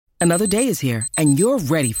Another day is here, and you're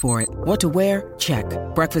ready for it. What to wear? Check.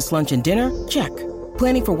 Breakfast, lunch, and dinner? Check.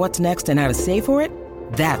 Planning for what's next and how to save for it?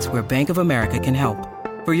 That's where Bank of America can help.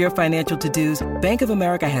 For your financial to-dos, Bank of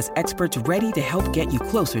America has experts ready to help get you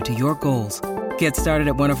closer to your goals. Get started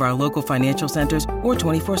at one of our local financial centers or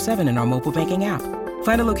 24/7 in our mobile banking app.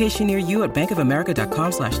 Find a location near you at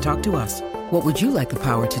bankofamerica.com/talktous. What would you like the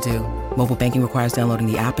power to do? Mobile banking requires downloading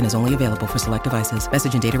the app and is only available for select devices.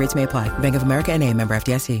 Message and data rates may apply. Bank of America N.A., member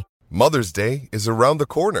FDIC. Mother's Day is around the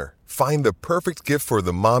corner. Find the perfect gift for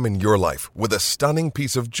the mom in your life with a stunning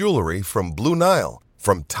piece of jewelry from Blue Nile.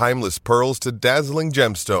 From timeless pearls to dazzling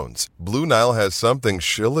gemstones, Blue Nile has something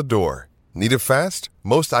she'll adore. Need it fast?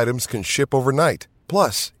 Most items can ship overnight.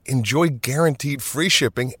 Plus, enjoy guaranteed free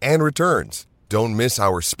shipping and returns. Don't miss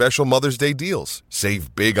our special Mother's Day deals.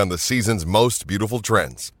 Save big on the season's most beautiful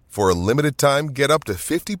trends. For a limited time, get up to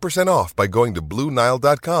 50% off by going to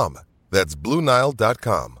BlueNile.com. That's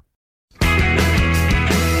BlueNile.com.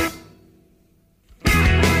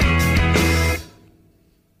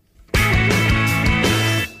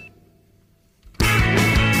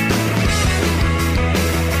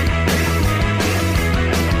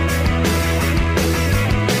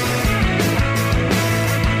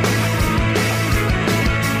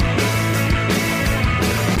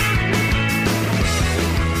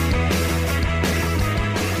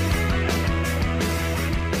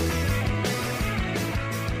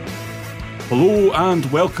 Hello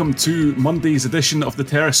and welcome to Monday's edition of the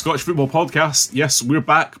Terrace Scottish Football Podcast. Yes, we're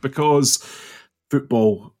back because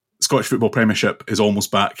Scottish Football Premiership is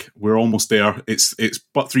almost back. We're almost there. It's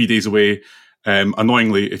but 3 days away.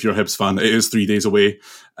 Annoyingly, if you're a Hibs fan, it is 3 days away.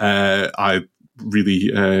 I really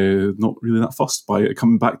not really that fussed by it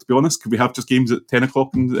coming back, to be honest. Could we have just games at 10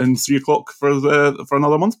 o'clock and 3 o'clock for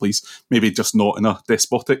another month, please? Maybe just not in a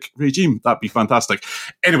despotic regime. That'd be fantastic.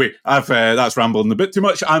 Anyway, that's rambling a bit too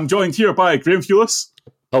much. I'm joined here by Graham Fulis.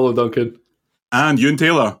 Hello, Duncan. And Ewan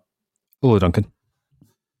Taylor. Hello, Duncan.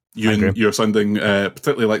 Ewan, you're sounding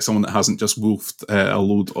particularly like someone that hasn't just wolfed a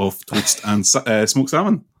load of toast and smoked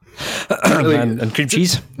salmon. and cream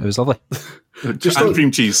cheese. It was lovely.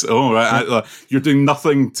 Cream cheese. Oh, right. You're doing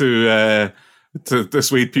nothing to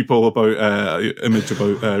dissuade people about image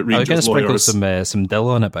about Rangers I was going to sprinkle some dill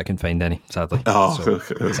on it, but I couldn't find any, sadly. Oh,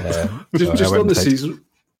 just on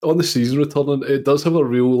the season returning, it does have a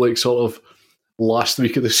real sort of last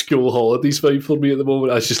week of the school holidays vibe for me at the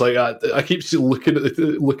moment. It's just like I keep looking at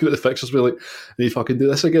the fixtures, being like, I need to fucking do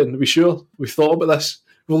this again. Are we sure? We've thought about this.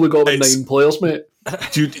 We've only got 9 players, mate.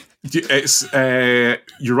 It's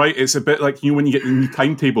you're right. It's a bit like when you get the new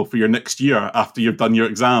timetable for your next year after you've done your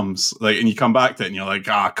exams, and you come back to it and you're like,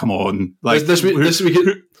 come on, this week is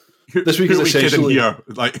essentially here.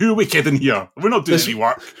 Like, who are we kidding here? We're not doing any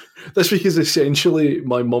work. This week is essentially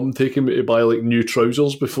my mum taking me to buy new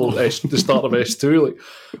trousers before the start of S2. Like,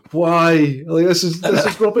 why? This is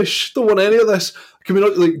rubbish. Don't want any of this. Can we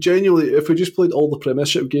not genuinely? If we just played all the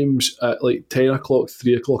Premiership games at 10 o'clock,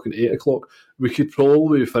 3 o'clock, and 8 o'clock, we could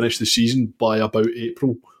probably finish the season by about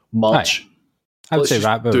April, March. I would say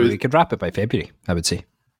we could wrap it by February. I would say.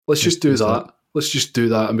 Let's just do that. Let's just do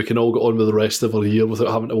that, and we can all get on with the rest of our year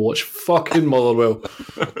without having to watch fucking Motherwell.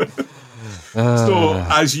 So,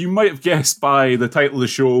 as you might have guessed by the title of the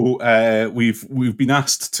show, we've been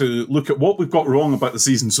asked to look at what we've got wrong about the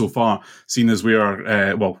season so far, seeing as we are,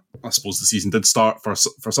 I suppose the season did start for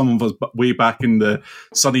some of us way back in the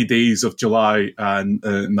sunny days of July, and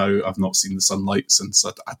now I've not seen the sunlight since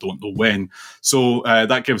I don't know when. So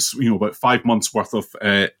that gives about 5 months worth of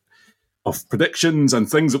predictions and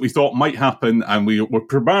things that we thought might happen, and we're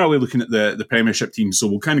primarily looking at the Premiership team. So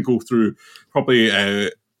we'll kind of go through probably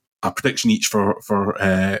a prediction each for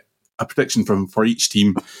a prediction for each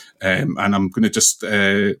team, and I'm going to just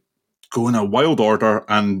go in a wild order,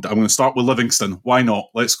 and I'm going to start with Livingston. Why not?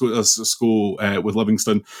 Let's go with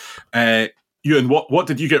Livingston. Ewan, what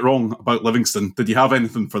did you get wrong about Livingston? Did you have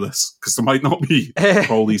anything for this? Because there might not be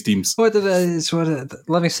for all these teams.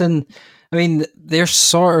 Livingston, I mean,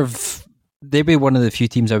 they'd be one of the few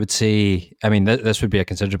teams I would say. I mean, this would be a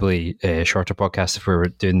considerably shorter podcast if we were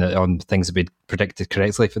doing it on things that we'd predicted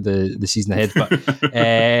correctly for the season ahead. But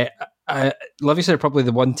Livingston are probably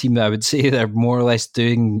the one team that I would say they're more or less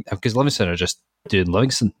doing, because Livingston are just doing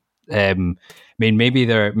Livingston. I mean, maybe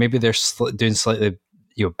they're doing slightly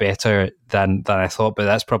better than I thought, but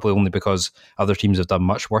that's probably only because other teams have done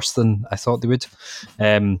much worse than I thought they would.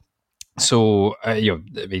 I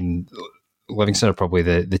mean, Livingston are probably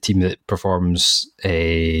the team that performs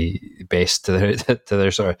best to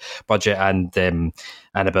their sort of budget and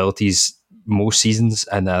abilities most seasons,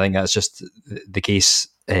 and I think that's just the case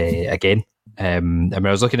again. I mean,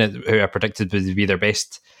 I was looking at who I predicted would be their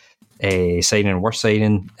best signing and worst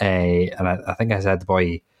signing, and I think I said the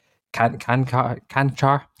boy Kanchar.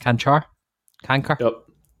 Yep.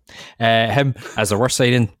 Him as the worst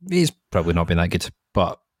signing. He's probably not been that good,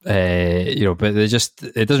 but but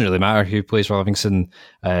it doesn't really matter who plays for Livingston,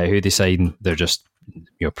 who they sign. They're just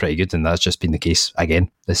pretty good, and that's just been the case again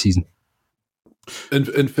this season.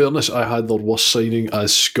 In fairness, I had their worst signing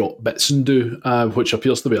as Scott Bitsendu, which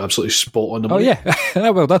appears to be absolutely spot on the money.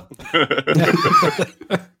 Well done.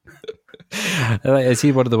 Is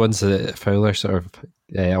he one of the ones that Fowler sort of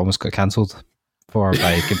almost got cancelled for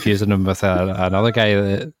by confusing him with another guy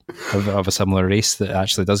of a similar race that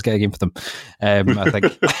actually does get a game for them? I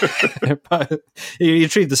think. But you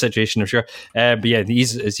treat the situation, I'm sure. But yeah,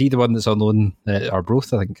 is he the one that's on loan at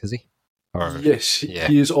Arbroath, I think, is he? Yes,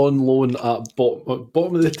 he is on loan at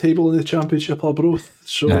bottom of the table in the Championship, Arbroath.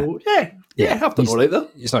 So, yeah, have done all right there.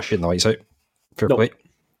 He's not shooting the lights out. Fair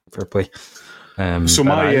play. So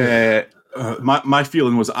my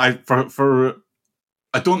feeling was I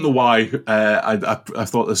don't know why I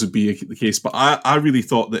thought this would be the case, but I really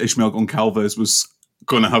thought that Ishmael Goncalves was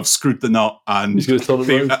going to have screwed the nut and he's going to turn it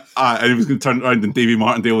around. And he was going to turn it around, and Davy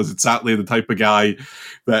Martindale was exactly the type of guy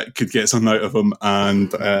that could get something out of him,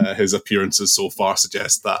 and his appearances so far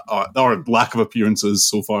suggest that, or lack of appearances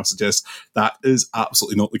so far suggest that is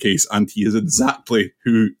absolutely not the case, and he is exactly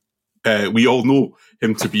who we all know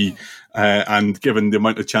him to be, and given the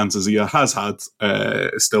amount of chances he has had,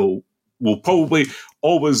 still will probably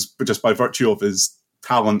always, but just by virtue of his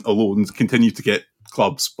talent alone, continue to get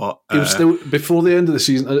clubs. But he will still, before the end of the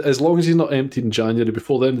season, as long as he's not emptied in January,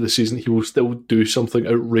 before the end of the season, he will still do something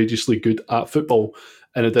outrageously good at football,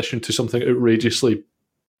 in addition to something outrageously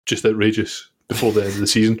just outrageous before the end of the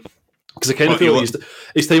season. Because I kind of feel like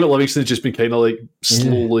his time at Livingston has just been kind of like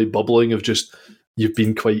slowly bubbling of just, you've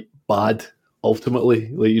been quite bad ultimately.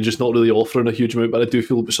 Like, you're just not really offering a huge amount, but I do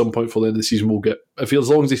feel at some point for the end of the season we'll get, I feel as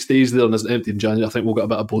long as he stays there and isn't empty in January, I think we'll get a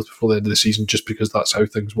bit of both before the end of the season, just because that's how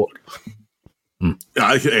things work. Yeah,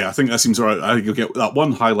 I think that seems right. I think you'll get that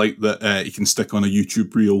one highlight that he can stick on a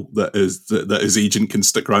YouTube reel that his agent can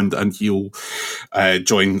stick around, and he'll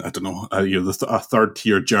join, I don't know, a third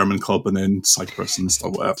tier German club, and then Cyprus and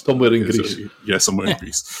stuff, whatever. Somewhere in Greece. Yeah, somewhere in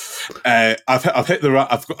Greece.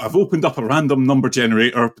 I've opened up a random number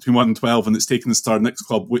generator between 1 and 12, and it's taken us to our next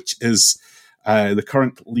club, which is the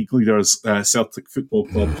current league leaders, Celtic Football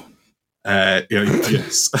Club.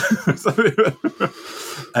 Yes.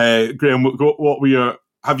 Graham, what were your?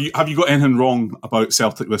 Have you got anything wrong about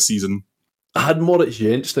Celtic this season? I had Moritz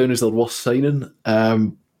Jens down as their worst signing,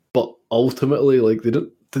 but ultimately, like,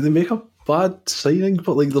 did they make a bad signing?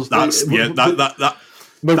 But like, there's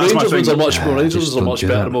My Rangers ones are much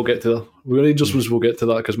better, and we'll get to that. My Rangers ones, we'll get to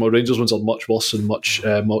that, because my Rangers ones are much worse and much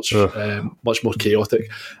more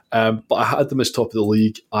chaotic. But I had them as top of the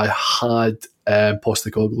league. I had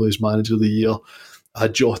Postecoglou as manager of the year. I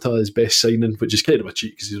had Jota as best signing, which is kind of a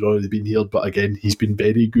cheat because he's already been here, but again, he's been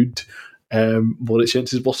very good. Moritz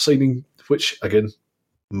Jens is worst signing, which again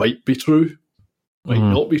might be true, might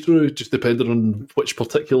not be true, just depending on which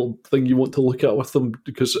particular thing you want to look at with them,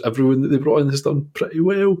 because everyone that they brought in has done pretty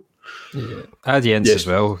well. Yeah. I had Jens as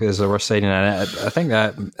well as the worst signing, and I think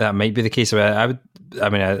that might be the case. One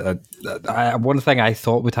thing I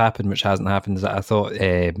thought would happen, which hasn't happened, is that I thought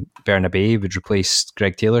Bernabei would replace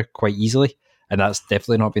Greg Taylor quite easily, and that's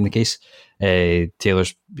definitely not been the case.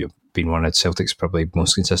 Taylor's been one of Celtic's probably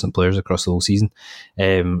most consistent players across the whole season,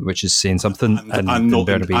 which is saying something. And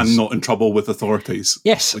not in trouble with authorities.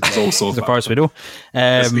 Yes, which is also as far as we know.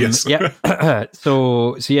 Yes. Yeah.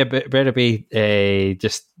 Bernabei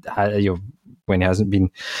just when he hasn't been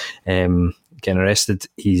getting arrested,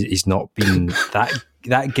 he's not been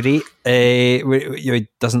that great. He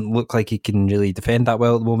doesn't look like he can really defend that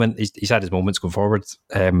well at the moment. He's had his moments going forward,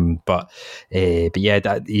 but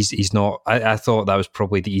yeah, he's not. I thought that was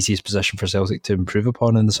probably the easiest position for Celtic to improve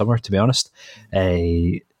upon in the summer, to be honest.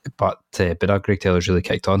 But Greg Taylor's really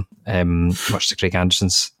kicked on, much to Craig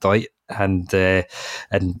Anderson's delight, and I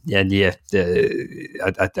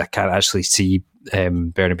can't actually see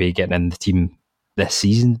Bernabei getting in the team this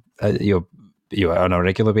season. On a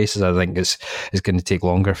regular basis, I think it's going to take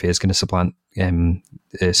longer if he is going to supplant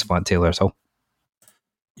Taylor at all.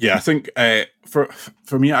 Yeah, I think for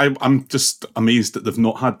me, I'm just amazed that they've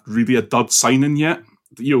not had really a dud signing yet.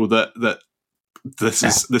 That this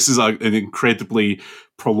is an incredibly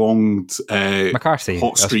prolonged McCarthy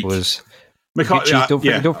hot streak. McCarthy,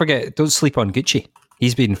 don't forget, don't sleep on Gucci.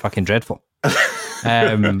 He's been fucking dreadful.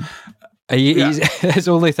 His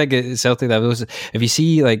only thing at Celtic that was, if you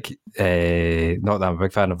see like, not that I'm a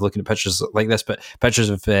big fan of looking at pictures like this, but pictures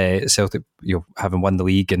of Celtic, having won the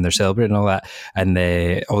league and they're celebrating all that, and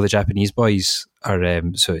all the Japanese boys are.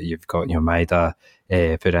 So you've got Maeda,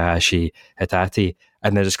 Furuhashi, Hitati,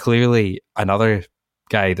 and there's clearly another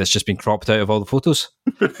guy that's just been cropped out of all the photos,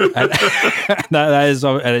 and that is,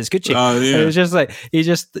 and it's Gucci. And it's just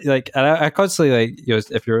like and I constantly like,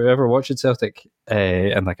 if you're ever watching Celtic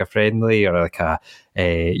in like a friendly or like a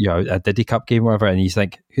Diddy Cup game or whatever, and you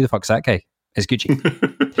think, who the fuck's that guy? It's Gucci.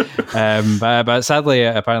 But sadly,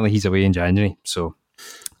 apparently he's away in January. So.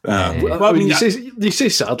 You say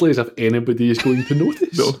sadly as if anybody is going to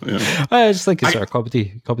notice. No, yeah. I just think it's sort of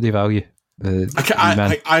comedy value.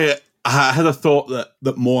 I had a thought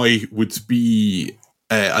that Moy would be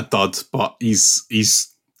a dud, but he's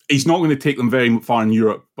not going to take them very far in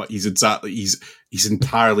Europe. But he's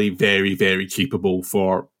entirely very, very capable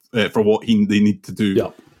for what they need to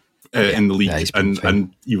do in the league, and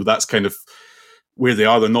that's kind of where they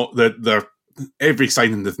are. They're every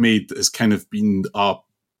signing they've made has kind of been a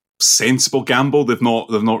sensible gamble. They've not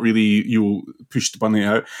really pushed the money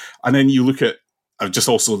out, and then you look at just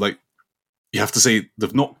also like. You have to say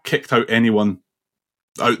they've not kicked out anyone.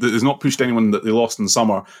 There's not pushed anyone that they lost in the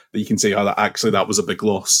summer that you can say, that was a big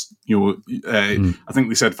loss. I think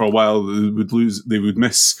they said for a while they would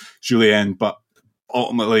miss Julien, but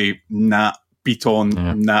ultimately Nat, Beaton,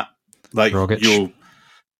 Nat, like Rogic,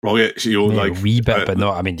 like a wee bit, but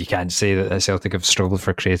not. I mean, you can't say that Celtic have struggled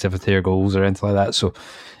for creativity or goals or anything like that. So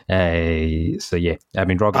yeah, I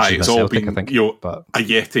mean, Rogic is Celtic, I think. But a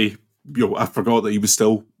Yeti, I forgot that he was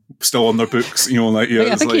still on their books,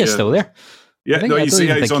 I think he is still there. Yeah,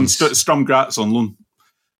 he's on Strum Graz on loan.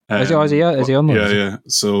 Is he on loan? Yeah.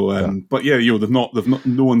 So, but yeah, they've not.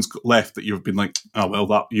 No one's left that you've been like, oh well,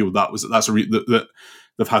 that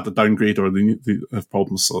they've had the downgrade or they have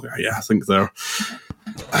problems. So yeah, I think they're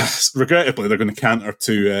regrettably they're going to canter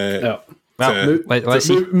to.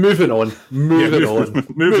 Moving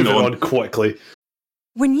on quickly.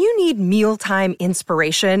 When you need mealtime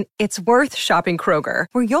inspiration, it's worth shopping Kroger,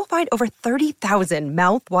 where you'll find over 30,000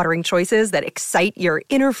 mouth-watering choices that excite your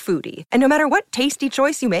inner foodie. And no matter what tasty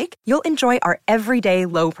choice you make, you'll enjoy our everyday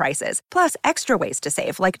low prices, plus extra ways to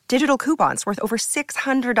save, like digital coupons worth over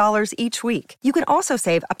 $600 each week. You can also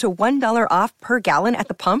save up to $1 off per gallon at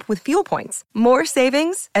the pump with fuel points. More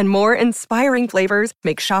savings and more inspiring flavors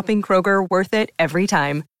make shopping Kroger worth it every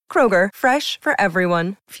time. Kroger, fresh for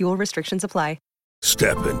everyone. Fuel restrictions apply.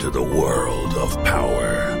 Step into the world of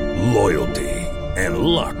power, loyalty, and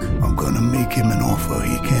luck. I'm gonna make him an offer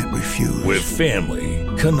he can't refuse. With family,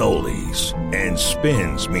 cannolis, and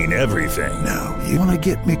spins mean everything. Now, you wanna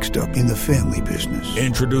get mixed up in the family business.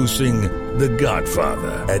 Introducing The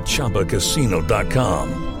Godfather at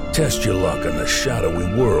ChumbaCasino.com. Test your luck in the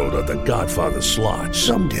shadowy world of The Godfather slot.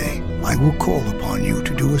 Someday, I will call upon you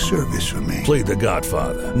to do a service for me. Play The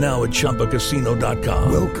Godfather, now at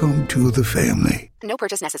ChumbaCasino.com. Welcome to the family. No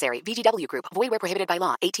purchase necessary. VGW Group. Void where prohibited by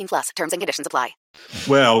law. 18 plus. Terms and conditions apply.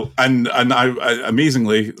 Well, and I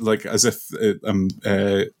amazingly, like as if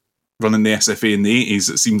running the SFA in the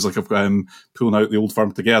 80s, it seems like I've pulling out the old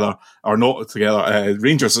firm together or not together.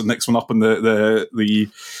 Rangers are the next one up in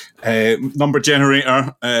the number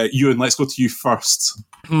generator. Ewan, let's go to you first.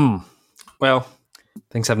 Well,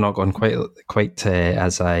 things have not gone quite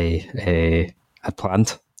as I had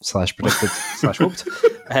planned / predicted / hoped.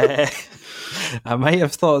 I might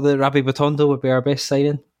have thought that Rabbi Batondo would be our best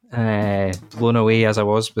signing. Blown away as I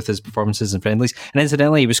was with his performances in friendlies, and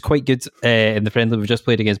incidentally, he was quite good in the friendly we just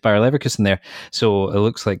played against Bayer Leverkusen there. So it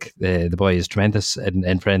looks like the boy is tremendous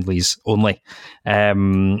in friendlies only.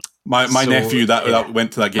 My nephew that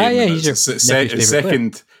went to that game. He's your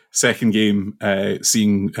second game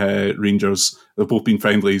seeing Rangers. They've both been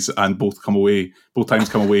friendlies and both times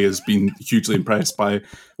come away has been hugely impressed by.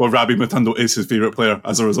 Well, Rabbi Matondo is his favourite player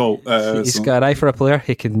as a result. He's got an eye for a player.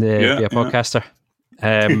 He can be a podcaster.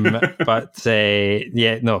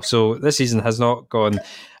 So this season has not gone.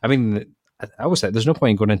 I mean, I always say there's no point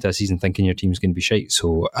in going into a season thinking your team's going to be shite.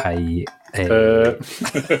 So I mean,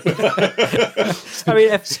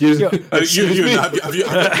 if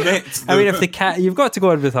if they can't, you've got to go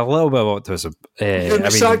in with a little bit of optimism.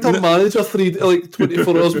 Sacked our manager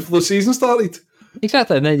 24 hours before the season started.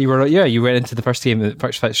 Exactly, and then you went into the first game, the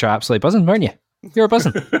first fixture, absolutely buzzing, weren't you? You were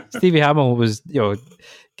buzzing. Stevie Hamill was, there's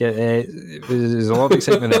a lot of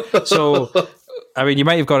excitement there. So, I mean, you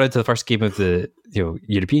might have gone into the first game of the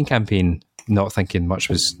European campaign not thinking much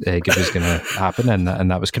was good was going to happen, and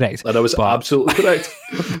that was correct. And I was absolutely correct.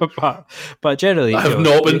 but generally, I have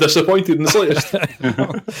not been disappointed in the slightest.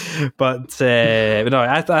 But no,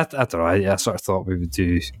 I don't know. I sort of thought we would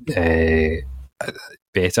do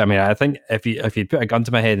better. I mean, I think if you put a gun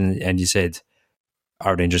to my head and you said,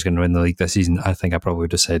 are Rangers going to win the league this season? I think I probably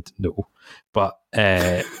would have said no, but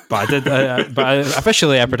I did.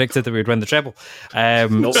 Officially, I predicted that we would win the treble.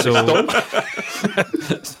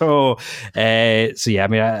 So yeah. I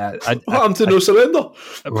mean, what happened to no surrender?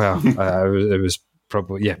 Well, it was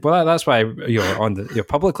probably Well, that's why you're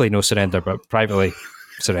publicly no surrender, but privately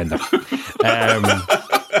surrender. I'm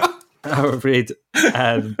afraid,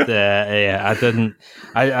 and I didn't.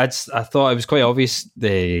 I thought it was quite obvious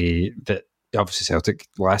that. Obviously, Celtic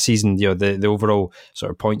last season, the overall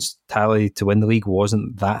sort of points tally to win the league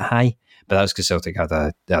wasn't that high, but that's because Celtic had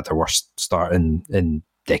their worst start in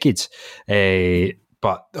decades.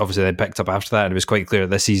 But obviously, they picked up after that, and it was quite clear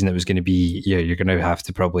this season it was going to be you're going to have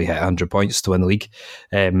to probably hit 100 points to win the league,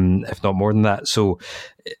 if not more than that. So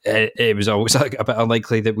it was always a bit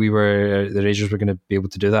unlikely that the Rangers were going to be able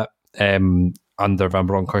to do that under Van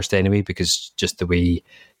Bronckhorst anyway, because just the way.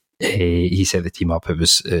 He set the team up. It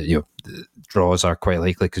was draws are quite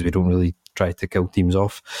likely because we don't really try to kill teams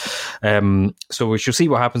off. So we shall see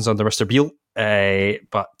what happens under Mr. Beale.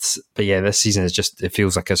 But yeah, this season it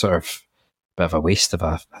feels like a sort of bit of a waste of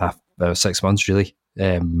a 6 months really.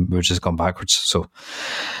 We've just gone backwards. So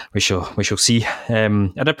we shall see. I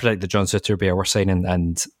did predict that John Sutter would be our worst signing,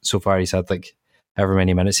 and so far he's had like however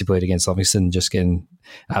many minutes he played against Livingston, just getting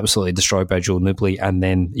absolutely destroyed by Joe Newbley, and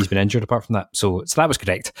then he's been injured apart from that. So that was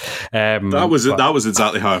correct. That was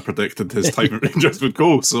exactly how I predicted his time at Rangers would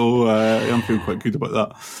go. So I'm feeling quite good about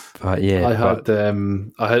that. But yeah, I had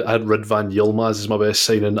Ridvan Yilmaz as my best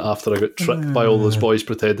signing after I got tricked by all those boys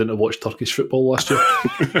pretending to watch Turkish football last year.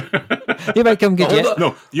 You might come good yet. No,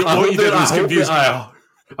 what you did was confused. I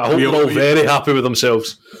hope they're all very happy with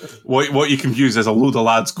themselves. What you confused is a load of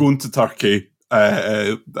lads going to Turkey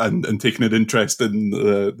and taking an interest in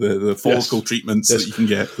the follicle treatments that you can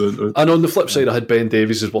get. And on the flip side, I had Ben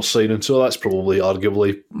Davies as worst signing, so that's probably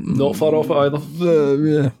arguably not far off it either.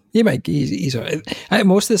 Yeah, he might. He's all right.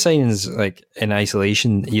 Most of the signings, like in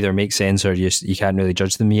isolation, either make sense or you can't really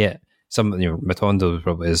judge them yet. Some,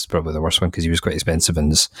 Matondo is probably the worst one because he was quite expensive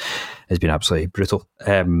and has been absolutely brutal.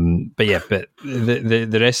 But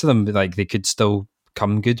the rest of them, like they could still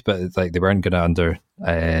come good, but like they weren't going to under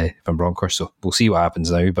Van Bronckhorst, so we'll see what happens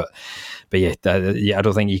now. But I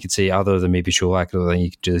don't think you could say, other than maybe Cholak, I don't think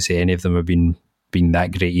you could really say any of them have been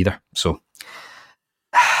that great either. So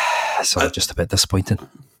just a bit disappointing.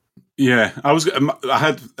 Yeah, I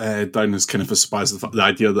had down as kind of a surprise the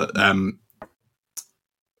idea that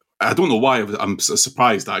I don't know why I'm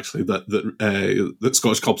surprised actually that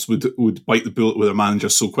Scottish clubs would bite the bullet with their manager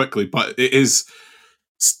so quickly, but it is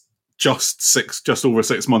just over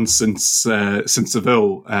 6 months since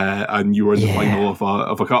Seville, and you were in the final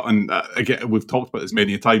of a cup. And again, we've talked about this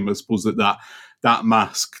many a time. I suppose that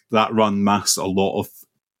run masked a lot of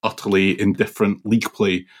utterly indifferent league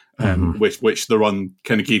play, which the run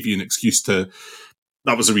kind of gave you an excuse to.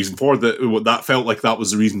 That was the reason for that felt like that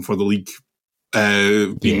was the reason for the league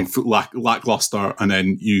being lackluster, and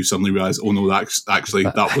then you suddenly realise, oh no, that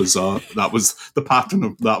was the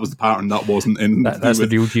pattern. That was the pattern that wasn't in. That's the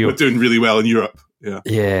real deal. We're doing really well in Europe.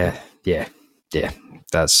 Yeah.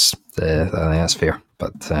 That's I think that's fair,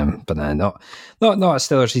 but not a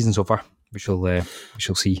stellar season so far. We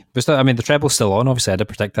shall see. But still, I mean, the treble's still on. Obviously, I did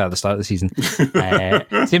predict that at the start of the season.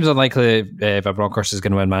 Seems unlikely Van Bronckhorst is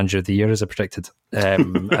going to win Manager of the Year, as I predicted,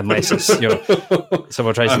 unless it's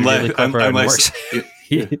someone tries to be really clever and it works.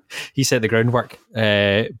 He set the groundwork,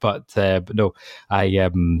 but no,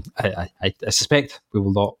 I suspect we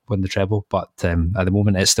will not win the treble, but at the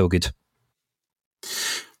moment it's still good.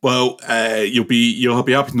 Well, you'll be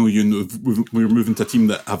happy to know we're moving to a team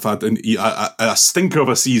that have had a stinker of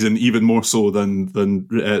a season, even more so than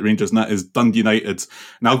Rangers, and that is Dundee United.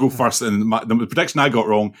 And I'll go first. And the prediction I got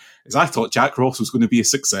wrong is I thought Jack Ross was going to be a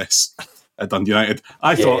success at Dundee United.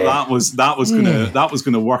 I thought that was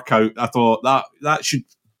going to work out. I thought that should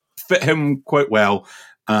fit him quite well.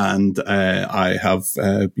 And I have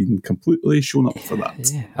been completely shown up for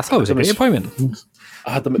that. Yeah, I thought it was a great appointment.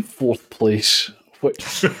 I had them at 4th place,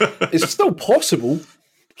 which is still possible,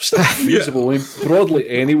 still feasible. I mean, broadly,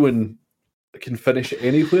 anyone can finish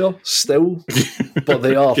anywhere still, but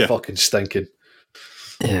they are fucking stinking.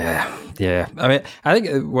 Yeah. I mean, I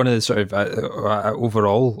think one of the sort of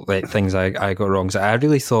overall things I got wrong is I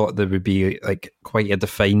really thought there would be like quite a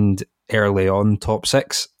defined early on top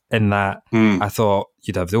 6. In that, I thought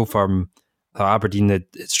you'd have the Old Firm, Aberdeen had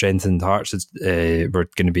strengthened. Hearts were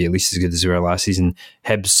going to be at least as good as they were last season.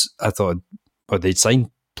 Hibs, I thought, they'd signed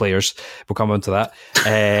players. We'll come on to that.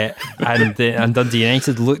 And Dundee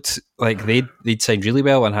United looked like they'd signed really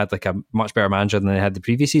well and had like a much better manager than they had the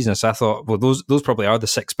previous season. So I thought, well, those probably are the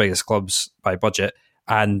 6 biggest clubs by budget,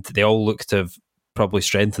 and they all look to have probably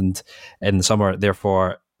strengthened in the summer.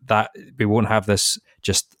 Therefore, that we won't have this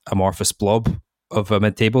just amorphous blob of a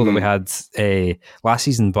mid-table that we had last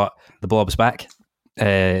season, but the blob's back.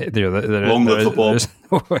 Long live the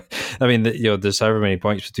blob. I mean, there's however many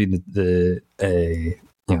points between the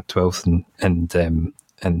 12th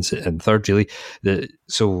and third, really.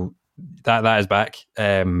 So that is back.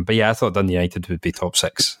 But yeah, I thought Dundee United would be top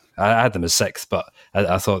 6. I had them as 6th, but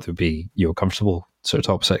I thought they would be comfortable sort of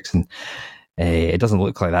top 6, and it doesn't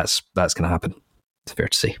look like that's going to happen. It's fair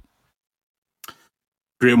to say.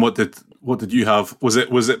 Graham, what did you have? Was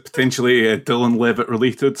it potentially Dylan Levitt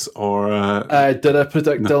related, or did I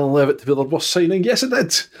predict Dylan Levitt to be their worst signing? Yes, I did.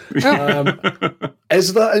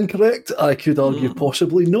 Is that incorrect? I could argue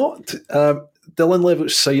possibly not. Dylan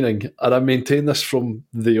Levitt's signing, and I maintain this from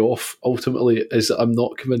the off, ultimately, is that I'm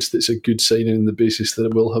not convinced it's a good signing on the basis that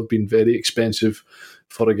it will have been very expensive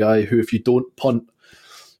for a guy who, if you don't punt,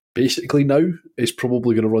 basically now is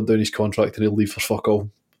probably going to run down his contract and he'll leave for fuck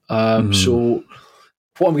all. So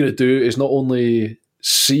what I'm going to do is not only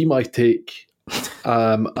see my take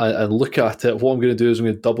and look at it, what I'm going to do is I'm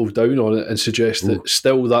going to double down on it and suggest that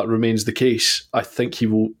still that remains the case. I think he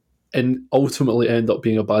will ultimately end up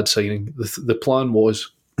being a bad signing. The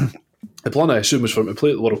plan I assume was for him to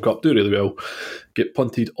play at the World Cup, do really well, get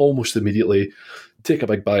punted almost immediately, take a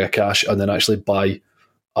big bag of cash, and then actually buy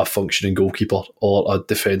a functioning goalkeeper or a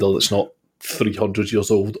defender that's not 300 years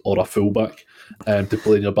old or a fullback to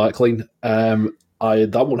play in your backline.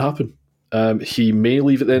 That won't happen. He may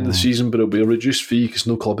leave at the end of the season, but it'll be a reduced fee because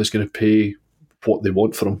no club is going to pay what they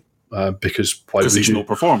want for him. Because he's not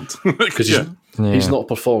performed. Because he's not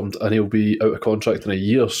performed, and he'll be out of contract in a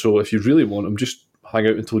year. So if you really want him, just hang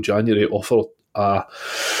out until January. Offer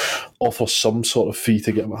some sort of fee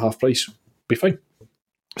to get him at half price. Be fine.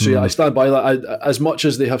 So yeah, I stand by that. As much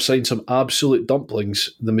as they have signed some absolute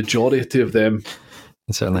dumplings, the majority of them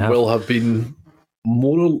will have been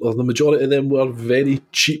the majority of them were very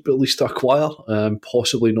cheap, at least to acquire,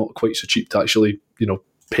 possibly not quite so cheap to actually,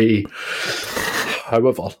 pay.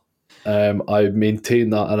 However, I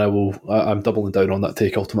maintain that, and I'm doubling down on that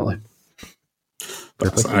take ultimately.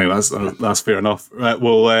 That's fair enough. Right,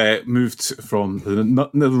 we'll move from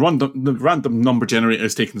the random number generator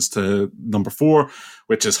has taken us to number 4,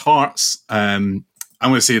 which is Hearts. I'm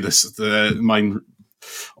going to say this, mine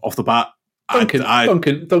off the bat. Duncan,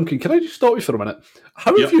 can I just stop you for a minute?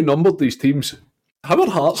 How have you numbered these teams? How are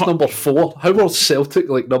Hearts number 4? How are Celtic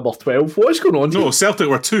number 12? What is going on here? No, Celtic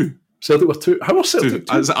were 2. Celtic were 2. How are Celtic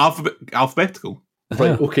 2? Is it alphabetical?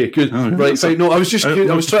 Right. Okay. Good. Right. Fine. No, I was just.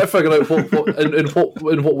 I was trying to figure out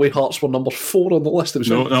in what way Hearts were number 4 on the list. It was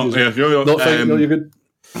no. You're good.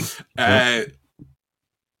 I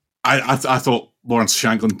thought Lawrence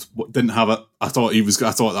Shankland didn't have it. I thought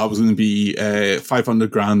that was going to be 500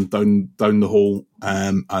 grand down the hole,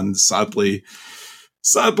 and sadly,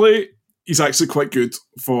 he's actually quite good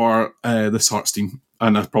for this Hearts team,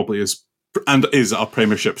 and probably is a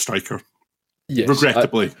Premiership striker. Yes,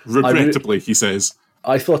 regrettably, he says.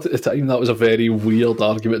 I thought at the time that was a very weird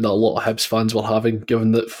argument that a lot of Hibs fans were having,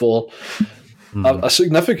 given that for a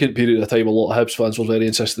significant period of time, a lot of Hibs fans were very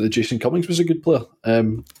insistent that Jason Cummings was a good player.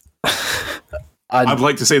 I'd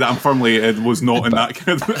like to say that I'm firmly was not in that.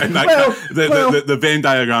 The Venn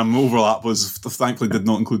diagram overlap was thankfully did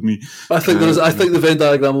not include me. I think the Venn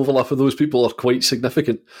diagram overlap for those people are quite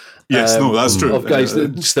significant. Yes, that's true. Of guys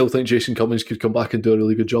that still think Jason Cummings could come back and do a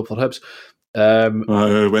really good job for Hibs.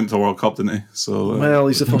 Went to a World Cup, didn't he? So well,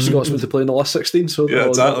 he's the first Scotsman to play in the last 16. So yeah,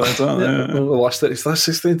 exactly. The last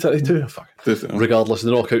 16, 32. Regardless of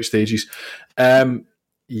the knockout stages.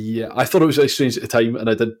 Yeah, I thought it was very strange at the time, and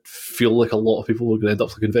I did feel like a lot of people were going to end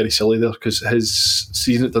up looking very silly there because his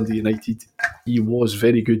season at Dundee United, he was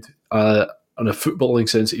very good in a footballing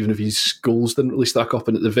sense, even if his goals didn't really stack up.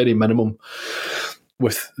 And at the very minimum,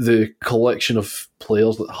 with the collection of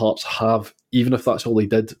players that Hearts have, even if that's all he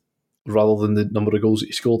did, rather than the number of goals that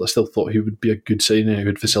he scored, I still thought he would be a good signing, a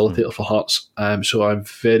good facilitator for Hearts. So I'm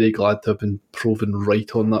very glad to have been proven right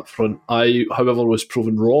on that front. I, however, was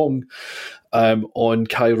proven wrong on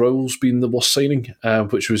Kai Rowles being the worst signing,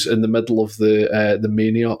 which was in the middle of the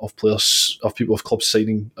mania of people of clubs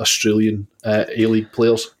signing Australian A-League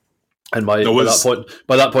players. And by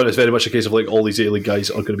that point, it's very much a case of like all these A-League guys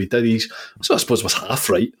are going to be diddies. So I suppose it was half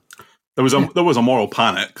right. There was a moral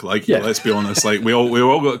panic. Like, let's be honest. Like, we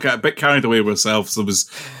all got a bit carried away with ourselves.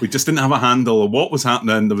 We just didn't have a handle of what was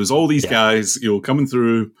happening. There was all these guys, coming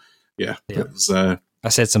through. Yeah. It was, I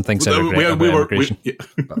said some things I regret about immigration.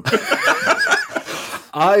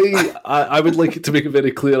 I would like to make it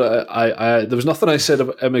very clear. I there was nothing I said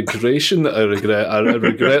about immigration that I regret. I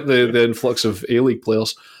regret the influx of A-League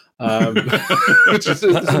players, which is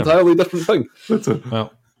an entirely different thing.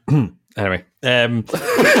 Well, anyway, I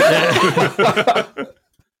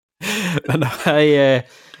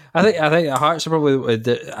think Hearts are probably.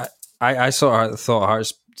 I sort of thought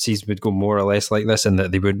Hearts season would go more or less like this, and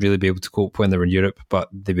that they wouldn't really be able to cope when they were in Europe, but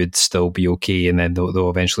they would still be okay, and then they'll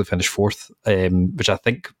eventually finish fourth, which I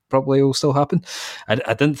think probably will still happen. I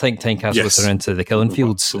didn't think Tynecastle would turn into the killing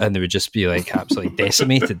fields, and they would just be like absolutely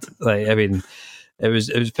decimated. Like, I mean,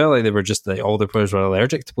 it felt like they were just like all the players were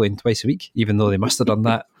allergic to playing twice a week, even though they must have done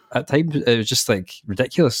that at times. It was just like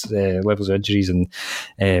ridiculous levels of injuries,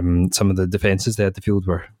 and some of the defences they had the field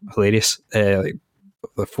were hilarious. Like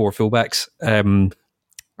the 4 fullbacks.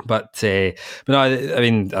 But no, I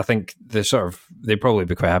mean, I think they'd probably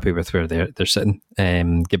be quite happy with where they're sitting,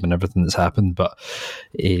 given everything that's happened. But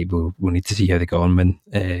we'll need to see how they go on when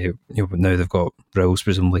now they've got Rowles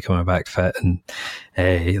presumably coming back fit, and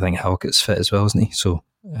I think Halkett's fit as well, isn't he? So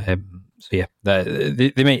yeah,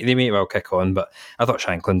 they may well kick on. But I thought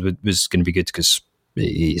Shankland was going to be good because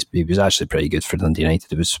he was actually pretty good for Dundee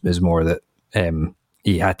United. It was more that.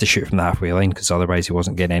 He had to shoot from the halfway line because otherwise he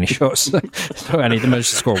wasn't getting any shots. So I need to manage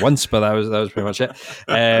to score once, but that was pretty much it.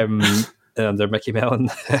 Under Mickey Mellon,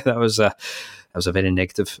 that was a very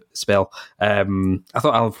negative spell. I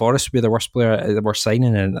thought Alan Forrest would be the worst player, the worst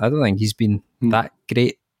signing, and I don't think he's been that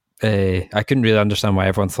great. I couldn't really understand why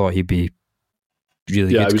everyone thought he'd be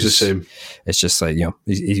really good. Yeah, it was the same. It's just like,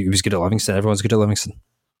 he was good at Livingston. Everyone's good at Livingston.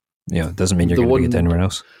 It doesn't mean you're going to be good anywhere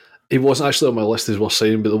else. He wasn't actually on my list as worth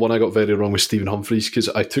signing, but the one I got very wrong was Stephen Humphreys, because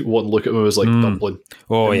I took one look at him and was like, dumpling.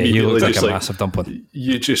 Oh, yeah, you look like a massive dumpling.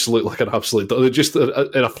 You just look like an absolute dumpling. Just in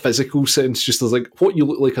a physical sense, just as like, what you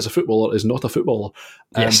look like as a footballer is not a footballer.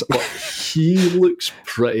 Yes. But he looks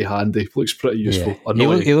pretty handy, looks pretty useful.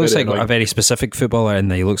 Yeah. He looks like a very specific footballer, and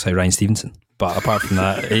he looks like Ryan Stevenson. But apart from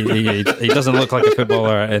that, he doesn't look like a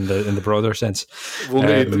footballer in the broader sense. We'll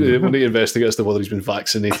need to investigate as to whether he's been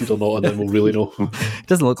vaccinated or not, and then we'll really know. It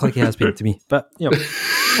doesn't look like he has been to me, but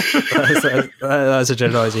that's a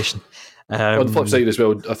generalisation. On the flip side as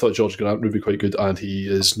well, I thought George Grant would be quite good, and he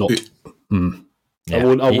is not. Yeah.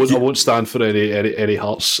 I won't stand for any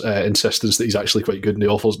Hearts insistence that he's actually quite good in the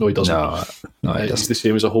offers. No, he doesn't. No, he doesn't. He's the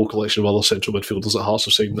same as a whole collection of other central midfielders that Hearts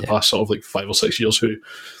have signed in the past sort of like 5 or 6 years who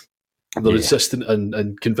they're insistent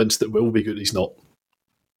and convinced that will be good. He's not.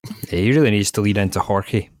 Yeah, he really needs to lean into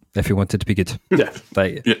Horky if he wanted to be good. Yeah.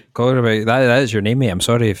 Call it about that is your name, mate. I'm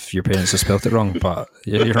sorry if your parents have spelt it wrong, but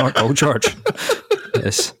you're not called George.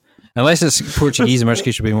 Yes. Unless it's Portuguese, in which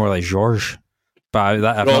case should be more like George. But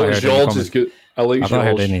I've not heard George is good. I like George. I've not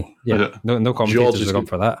heard any. Yeah. No commentators have gone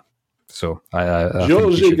for that. So I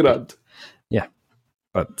George Grant. Yeah.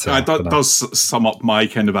 But that does sum up my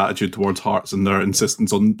kind of attitude towards Hearts and their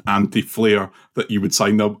insistence on anti-flair that you would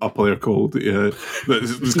sign a player called that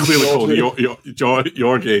was clearly called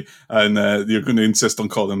Jorge, and you're going to insist on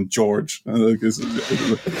calling him George.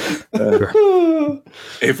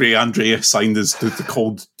 Every Andrea signed is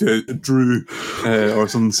called Drew or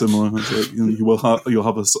something similar. Like, you'll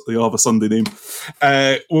have a Sunday name.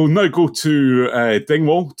 We'll now go to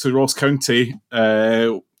Dingwall, to Ross County.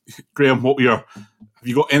 Graham, have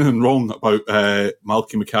you got anything wrong about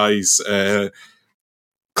Malky Mackay's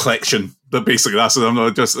collection? But basically,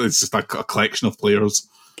 it's just a collection of players.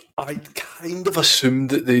 I kind of assumed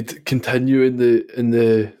that they'd continue in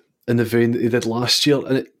the vein that they did last year,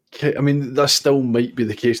 and that still might be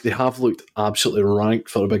the case. They have looked absolutely ranked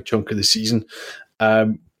for a big chunk of the season.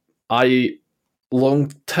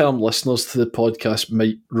 Long-term listeners to the podcast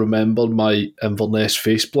might remember my Inverness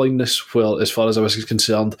face blindness, where, as far as I was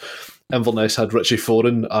concerned, Inverness had Richie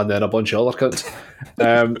Foran and then a bunch of other cunts.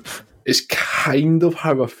 It's kind of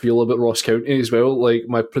how I feel about Ross County as well. Like,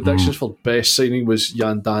 my predictions for best signing was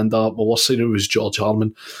Jan Danda. My worst signing was George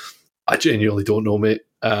Harman. I genuinely don't know, mate.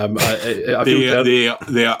 I feel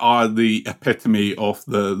they are the epitome of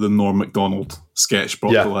the Norm Macdonald sketch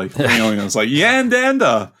brought to life. It's like Jan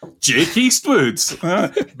Danda, Jake Eastwood,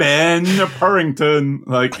 Ben Purrington.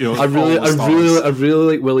 I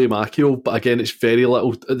really like William Accio, but again, it's very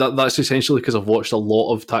little. That's essentially because I've watched a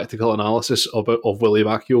lot of tactical analysis of William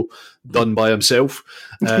Accio done by himself.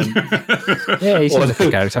 Yeah, he's a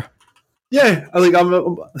good character. Yeah,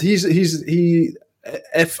 he.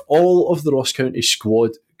 If all of the Ross County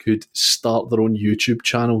squad could start their own YouTube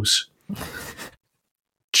channels,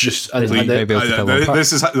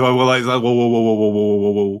 This is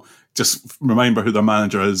whoa. Just remember who their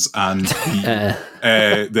manager is and the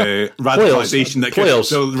radicalisation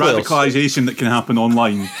that can happen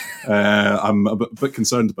online. I'm a bit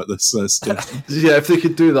concerned about this suggestion. Yeah, if they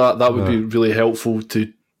could do that, that would be really helpful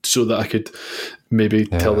so that I could maybe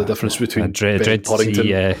tell the difference between Ben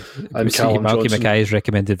Purrington and Callum Malky Johnson. Mackay's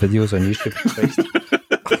recommended videos on YouTube.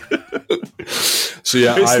 So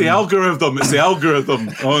yeah, it's the algorithm. It's the algorithm.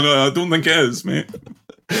 Oh no, I don't think it is, mate. It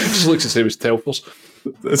just looks the same as Telfors.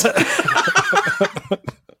 It's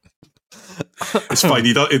fine.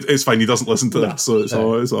 It's fine. He doesn't listen to that, so it's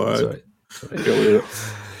all right.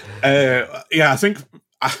 I think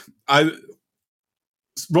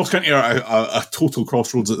Ross County are a total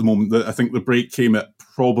crossroads at the moment. I think the break came at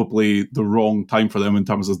probably the wrong time for them in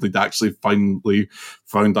terms of they'd actually finally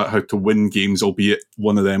found out how to win games, albeit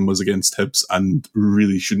one of them was against Hibs and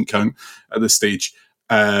really shouldn't count at this stage.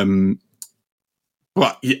 But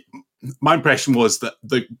yeah, my impression was that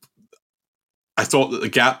I thought that the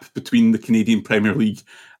gap between the Canadian Premier League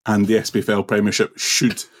and the SPFL Premiership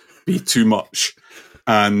should be too much,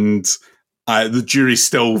 and the jury's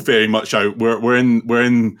still very much out. We're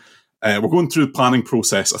going through the planning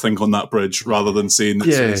process, I think, on that bridge, rather than saying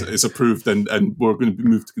it's approved and we're going to be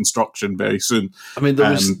moved to construction very soon. I mean,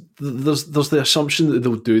 there's the assumption that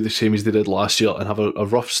they'll do the same as they did last year and have a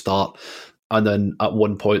rough start, and then at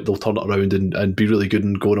one point they'll turn it around and be really good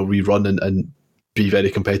and go on a rerun and be very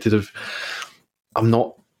competitive. I'm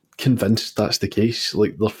not convinced that's the case.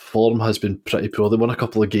 Like, their form has been pretty poor. They won a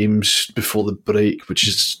couple of games before the break, which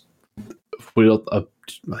is where if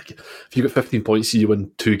you got 15 points, you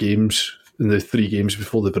win 2 games in the 3 games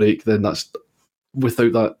before the break, then that's,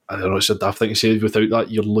 without that, I don't know, it's a daft thing to say, without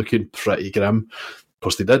that you're looking pretty grim. Of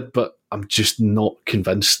course they did, but I'm just not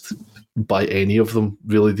convinced by any of them,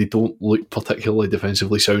 really. They don't look particularly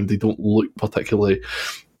defensively sound, they don't look particularly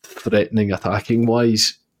threatening attacking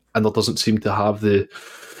wise, and there doesn't seem to have the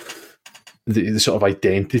sort of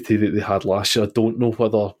identity that they had last year. I don't know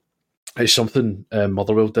whether it's something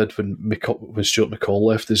Motherwell did when Stuart McCall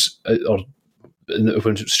left,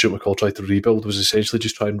 when Stuart McCall tried to rebuild, was essentially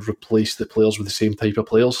just try and replace the players with the same type of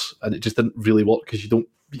players, and it just didn't really work because you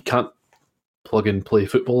can't plug and play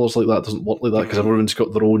footballers like that. It doesn't work like that because everyone's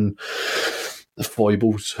got their own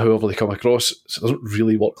foibles, however they come across. So it doesn't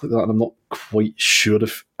really work like that, and I'm not quite sure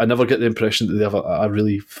if I never get the impression that they have a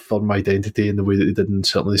really firm identity in the way that they did in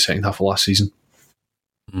certainly the second half of last season.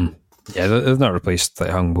 Yeah, they've not replaced like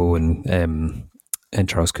Hungbo and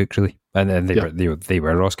Charles Cook really, and they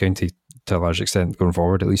were Ross County to a large extent going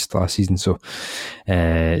forward, at least last season. So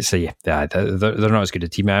they're not as good a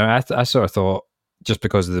team. I sort of thought, just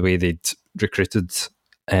because of the way they'd recruited,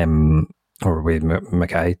 or the way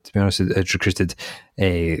Mackay, to be honest, had recruited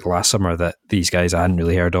last summer, that these guys I hadn't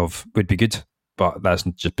really heard of would be good. But that's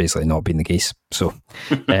just basically not been the case. So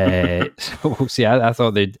we'll see. I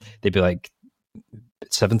thought they'd be like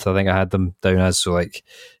 7th, I think I had them down as, so like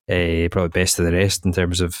probably best of the rest in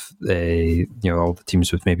terms of all the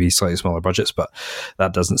teams with maybe slightly smaller budgets, but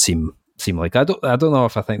that doesn't seem like, I don't know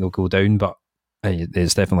if I think they'll go down, but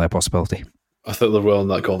it's definitely a possibility. I think they're well in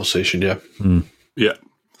that conversation. Yeah.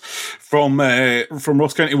 From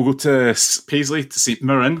Ross County, we'll go to Paisley, to St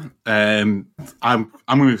Mirren. I'm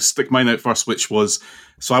going to stick mine out first, which was,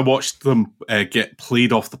 so I watched them get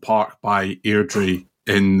played off the park by Airdrie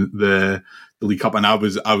in the League Cup, and I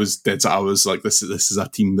was dead set. I was like, this is a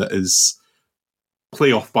team that is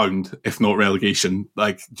playoff bound, if not relegation.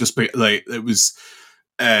 Like, just like, it was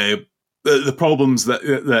the problems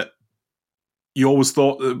that you always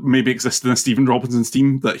thought that maybe existed in a Stephen Robinson's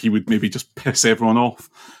team, that he would maybe just piss everyone off.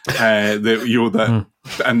 And they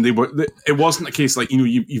were. It wasn't a case like,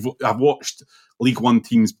 I've watched League One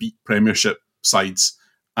teams beat Premiership sides,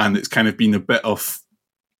 and it's kind of been a bit of,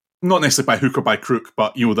 not necessarily by hook or by crook,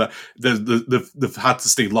 but that they've had to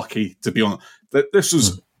stay lucky to be on. This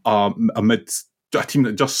was a team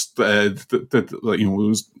that just did it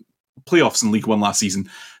was playoffs in League One last season,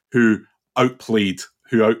 who outplayed,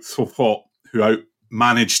 who outthought, who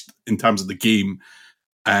outmanaged in terms of the game,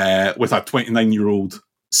 with a 29-year-old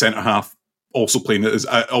centre half also playing as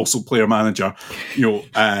also player manager,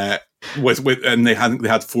 and they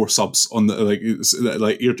had 4 subs on the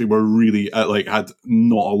like Airdrie were really had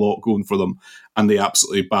not a lot going for them, and they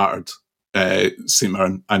absolutely battered St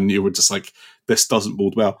Mirren, and you were just like, this doesn't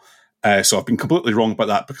bode well. So I've been completely wrong about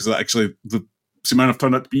that, because actually the St Mirren have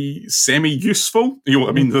turned out to be semi-useful.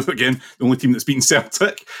 Again, the only team that's beaten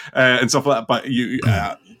Celtic and stuff like that. But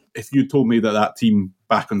if you told me that team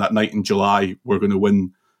back on that night in July were going to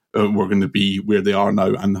win were going to be where they are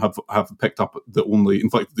now and have picked up the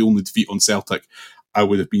only defeat on Celtic, I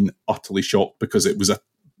would have been utterly shocked because it was a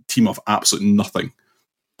team of absolute nothing.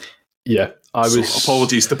 Yeah,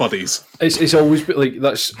 apologies to buddies. It's always been like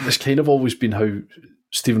that's kind of always been how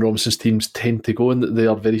Stephen Robinson's teams tend to go, and that they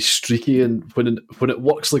are very streaky, and when it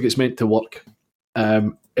works like it's meant to work,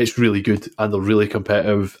 it's really good and they're really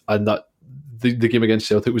competitive, and that the game against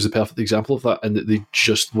Celtic was the perfect example of that, and that they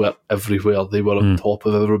just were everywhere. They were on top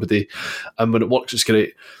of everybody, and when it works, it's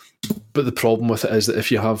great. But the problem with it is that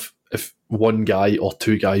if one guy or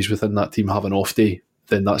two guys within that team have an off day,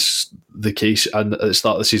 then that's the case. And at the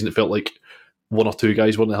start of the season, it felt like one or two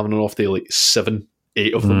guys weren't having an off day, like 7,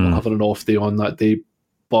 8 of them were having an off day on that day.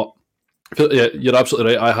 But yeah, you're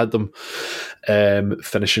absolutely right. I had them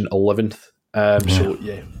finishing 11th. So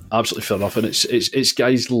yeah, absolutely fair enough. And it's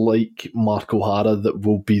guys like Mark O'Hara that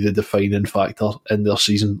will be the defining factor in their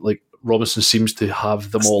season. Like Robinson seems to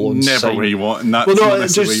have them all on never side. where you want, and that's not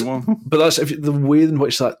necessarily where you want. But that's the way in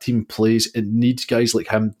which that team plays. It needs guys like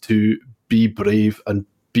him to be brave and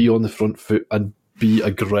be on the front foot and be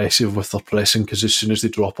aggressive with their pressing, because as soon as they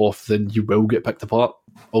drop off, then you will get picked apart.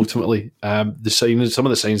 Ultimately, some of the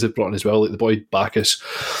signings they've brought in as well, like the boy Bacchus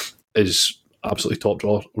is absolutely top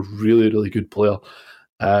drawer, really, really good player.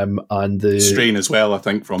 And the Strain as well, I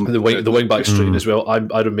think, from the wing back Strain as well. I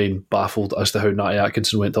remain baffled as to how Natty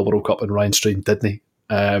Atkinson went to a World Cup and Ryan Strain didn't.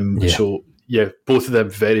 So yeah, both of them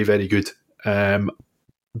very, very good.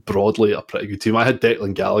 Broadly a pretty good team. I had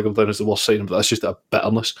Declan Gallagher down as the worst signing, but that's just a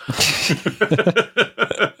bitterness.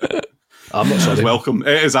 I'm not sorry. It's welcome.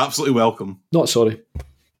 It is absolutely welcome. Not sorry.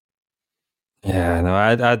 Yeah, no,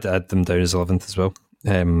 I'd them down as 11th as well.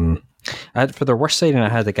 For their worst signing, I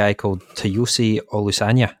had a guy called Tayosi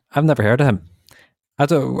Olusanya. I've never heard of him. I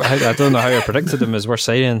don't know how I predicted him as worst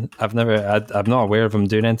signing. I'm not aware of him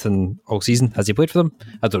doing anything all season. Has he played for them?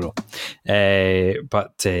 I don't know.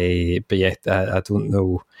 But yeah, I don't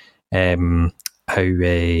know how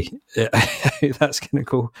that's going to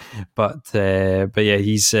go. But yeah,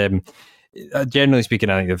 he's generally speaking,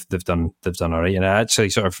 I think they've done all right. And I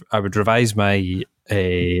would revise my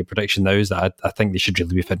prediction now is that I think they should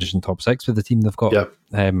really be finishing top 6 with the team they've got.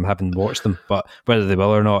 Having watched them, but whether they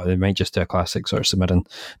will or not, they might just do a classic sort of submit and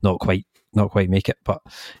not quite make it. But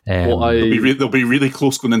they'll be really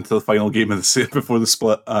close going into the final game before the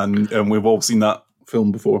split, and we've all seen that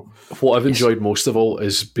film before. What I've enjoyed most of all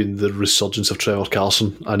has been the resurgence of Trevor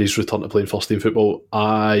Carlson and his return to playing first team football.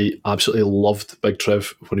 I absolutely loved Big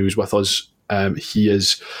Trev when he was with us. He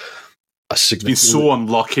is a significant. He's been so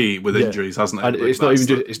unlucky with injuries, hasn't he? And it's not even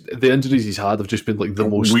just the injuries he's had have just been like the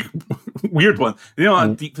most weird one. You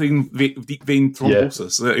know, deep vein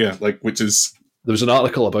thrombosis. Which is. There was an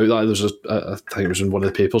article about that. I think it was in one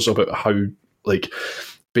of the papers about how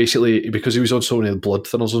basically, because he was on so many blood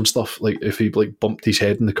thinners and stuff, like if he bumped his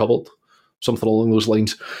head in the cupboard, something along those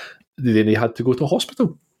lines, then he had to go to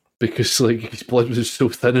hospital because his blood was so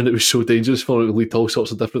thin and it was so dangerous for him to lead to all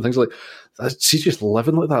sorts of different things. He's just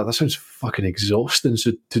living like that. That sounds fucking exhausting.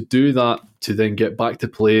 So to do that, to then get back to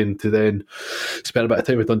playing, to then spend a bit of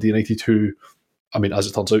time with Dundee United, who, I mean, as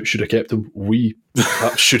it turns out, should have kept him. We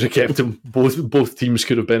should have kept him. Both teams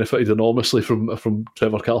could have benefited enormously from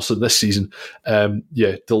Trevor Carlson this season.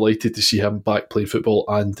 Delighted to see him back playing football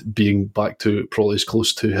and being back to probably as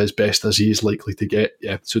close to his best as he is likely to get.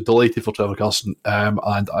 Yeah, so delighted for Trevor Carlson,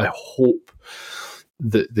 and I hope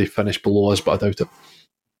that they finish below us, but I doubt it.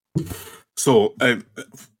 So,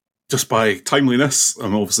 just by timeliness,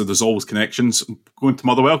 and obviously there's always connections. Going to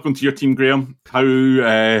Motherwell, going to your team, Graham.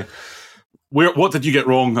 How? What did you get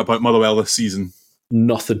wrong about Motherwell this season?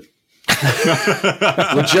 Nothing.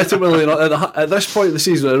 Legitimately not. At this point of the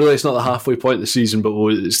season, I realise it's not the halfway point of the season, but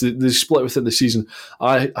it's the split within the season.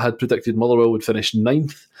 I had predicted Motherwell would finish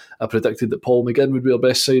 9th. I predicted that Paul McGinn would be our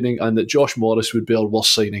best signing and that Josh Morris would be our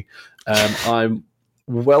worst signing. I'm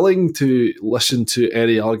willing to listen to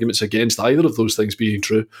any arguments against either of those things being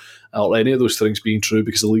true, or any of those things being true,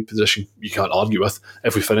 because the league position you can't argue with.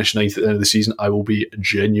 If we finish 9th at the end of the season, I will be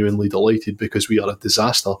genuinely delighted because we are a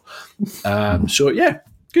disaster. So yeah,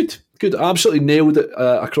 good. Absolutely nailed it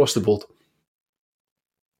across the board.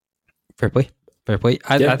 Fair play.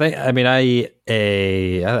 I think. I mean, I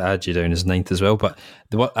had you down as 9th as well, but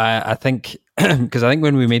I think because I think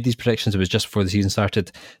when we made these predictions, it was just before the season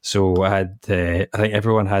started. So I think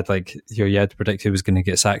everyone had you had to predict who was going to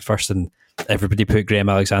get sacked first, and everybody put Graham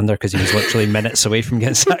Alexander because he was literally minutes away from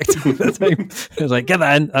getting sacked at the time. I was like, get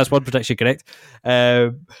that in. That's one prediction correct.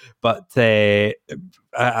 But I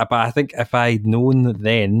think if I'd known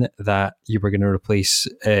then that you were going to replace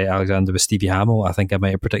Alexander with Stevie Hamill, I think I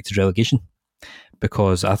might have predicted relegation.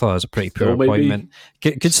 because I thought it was a pretty poor Still might be. appointment.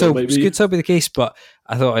 Could still be the case, but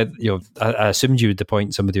I thought I assumed you would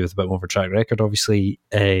appoint somebody with a bit more of a track record, obviously,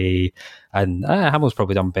 and Hamill's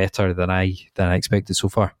probably done better than I expected so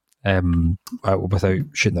far. Without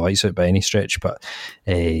shooting the lights out by any stretch, but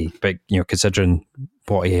considering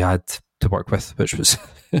what he had to work with, which was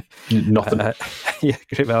nothing.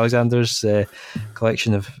 Great Alexander's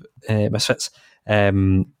collection of misfits.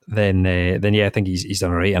 Then I think he's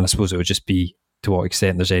done all right, and I suppose it would just be to what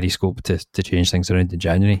extent there's any scope to change things around in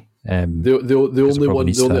January.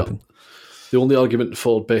 The only argument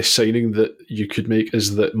for best signing that you could make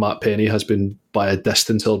is that Matt Penny has been by a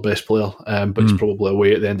distance our best player, but he's probably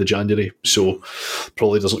away at the end of January, so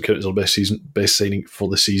probably doesn't count as our best signing for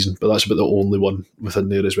the season. But that's about the only one within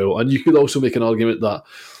there as well. And you could also make an argument that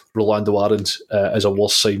Rolando Aarons is a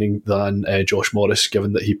worse signing than Josh Morris,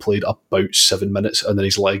 given that he played about 7 minutes and then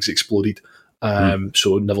his legs exploded,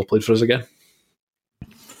 so never played for us again.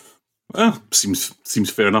 Well, seems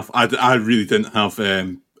fair enough. I really didn't have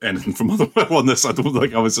anything from Motherwell on this. I don't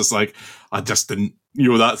think I was just like, I just didn't,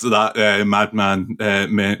 that's that madman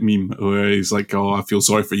meme where he's like, oh, I feel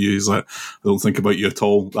sorry for you. He's like, I don't think about you at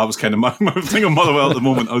all. That was kind of my thing on Motherwell at the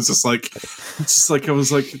moment. I was just like,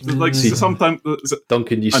 sometimes.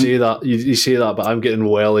 Duncan, you say that, but I'm getting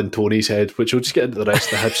well in Tony's head, which we'll just get into the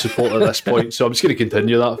rest of the Hibs support at this point. So I'm just going to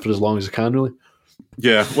continue that for as long as I can, really.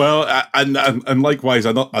 Yeah, well, and likewise,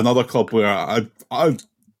 another club where I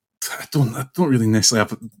don't really necessarily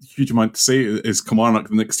have a huge amount to say is Kilmarnock,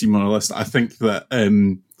 the next team on our list. I think that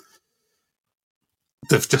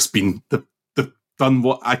they've done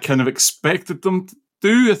what I kind of expected them to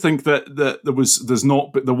do. I think that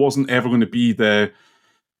there wasn't ever going to be the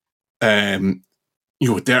Derek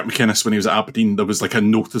McInnes when he was at Aberdeen. There was like a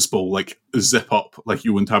noticeable zip up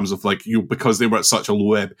in terms of because they were at such a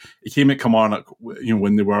low ebb. He came at Kilmarnock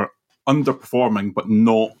when they were underperforming but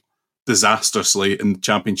not disastrously in the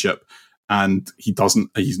Championship, and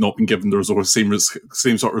he's not been given the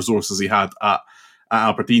same sort of resources he had at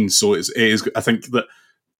Aberdeen. So it is I think that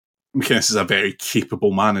McInnes is a very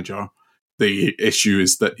capable manager. The issue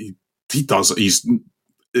is that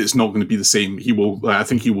it's not going to be the same. He'll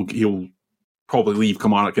probably leave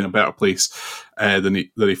Kilmarnock in a better place than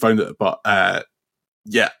he found it. But I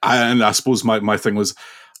suppose my thing was,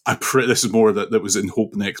 this is more that was in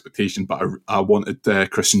hope and expectation, but I wanted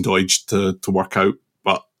Christian Deutsch to work out,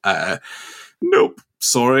 but nope.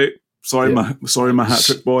 Sorry, my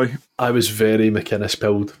hat-trick boy. I was very McInnes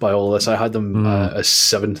pilled by all this. I had them as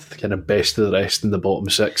 7th, kind of best of the rest in the bottom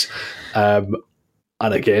 6, and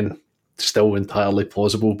again, still entirely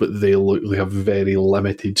plausible, but they look like a very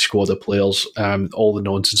limited squad of players. All the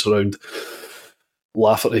nonsense around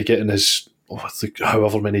Lafferty getting his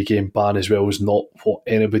however many game ban as well was not what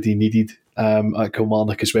anybody needed at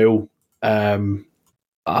Kilmarnock as well. And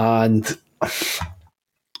I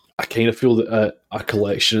kind of feel that a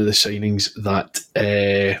collection of the signings that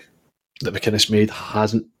McInnes made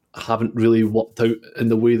haven't really worked out in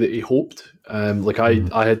the way that he hoped. I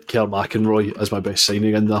had Kerr McInroy as my best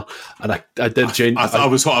signing in there, and I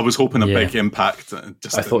was hoping a big impact. I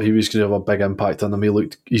thought he was going to have a big impact on him.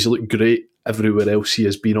 He's looked great everywhere else he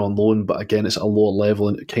has been on loan, but again, it's at a lower level,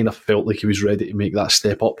 and it kind of felt like he was ready to make that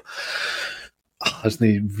step up. Hasn't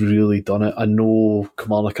he really done it? I know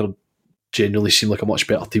Kilmarnock generally seem like a much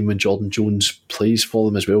better team when Jordan Jones plays for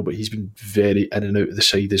them as well, but he's been very in and out of the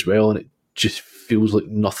side as well, and it just feels like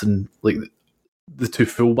nothing. Like the two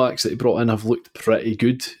fullbacks that he brought in have looked pretty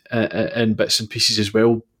good in bits and pieces as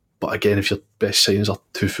well, but again, if your best signings are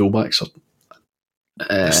two fullbacks,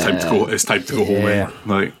 it's time to go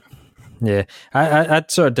home. Yeah, I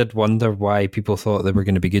sort of did wonder why people thought they were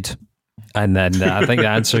going to be good, and then I think the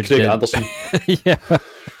answer Craig Anderson. Yeah,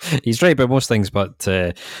 he's right about most things, but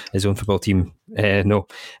his own football team, no.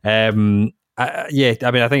 I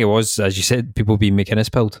think it was, as you said, people being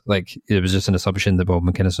McInnes pilled. It was just an assumption that Bob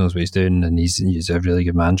McInnes knows what he's doing, and he's a really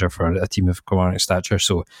good manager for a team of Kilmarnock stature.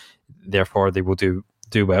 So therefore, they will do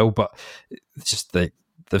well. But it's just they've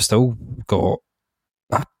still got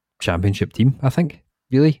a Championship team, I think.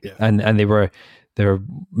 Really, yeah. And they were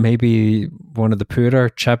maybe one of the poorer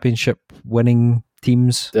Championship winning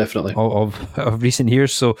teams, definitely of recent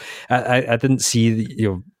years. So I didn't see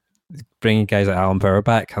bringing guys like Alan Power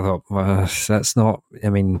back. I thought that's not. I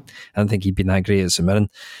mean, I don't think he'd been that great at St Mirren.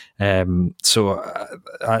 So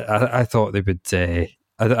I thought they would.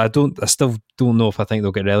 I still don't know if I think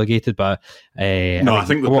they'll get relegated, but I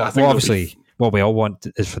think obviously what we all want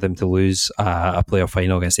is for them to lose a playoff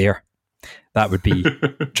final against Ayr. That would be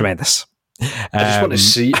tremendous. I just want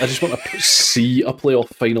to see a playoff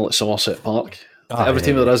final at Somerset Park. Every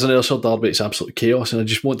time there is an Ayrshire derby, it's absolute chaos, and I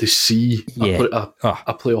just want to see a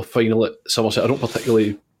playoff final at Somerset. I don't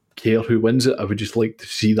particularly care who wins it. I would just like to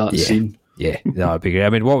see that scene. Yeah, that would be great. I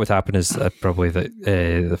mean, what would happen is probably that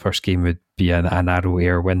the first game would be a narrow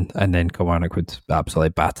Ayr win, and then Kilmarnock would absolutely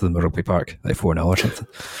batter them at Rugby Park, like 4-0 or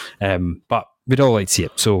something. But we'd all like to see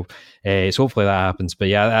it, so hopefully that happens. But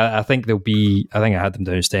yeah, I think they'll be. I think I had them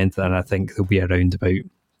down as 10th, and I think they'll be around about.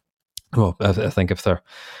 Well, I think if they're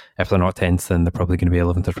not 10th, then they're probably going to be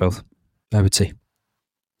 11th or 12th. I would say.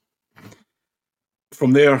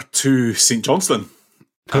 From there to St Johnstone.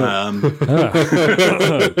 To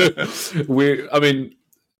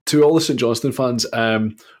all the St Johnstone fans,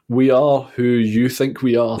 we are who you think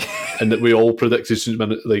we are, and that we all predicted St.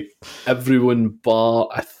 Like everyone bar,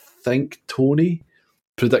 I think Tony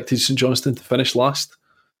predicted St Johnstone to finish last.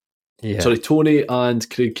 Yeah. Sorry, Tony and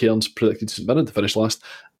Craig Cairns predicted St Mirren to finish last.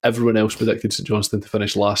 Everyone else predicted St Johnstone to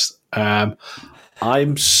finish last. I'm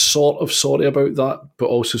sort of sorry about that, but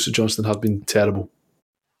also St Johnstone have been terrible.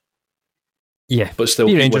 Yeah, but still,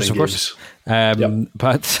 Rangers, of course.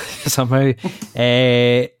 But somehow,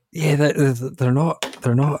 they're not.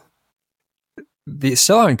 They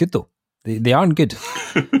still aren't good though. They aren't good.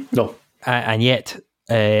 No, and yet,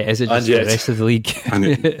 is it just the rest of the league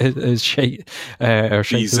is shite?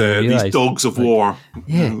 These dogs of war.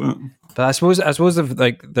 Yeah, but I suppose if,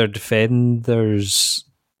 like, their defenders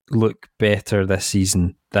look better this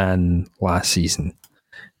season than last season.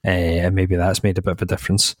 And maybe that's made a bit of a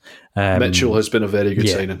difference. Mitchell has been a very good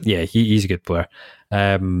signing. Yeah, he's a good player.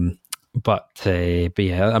 But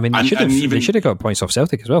yeah, I mean, they should have got points off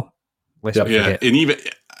Celtic as well. And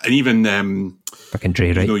even fucking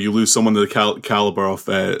Dre, right? You lose someone of the caliber of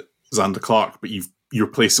Xander Clark, but you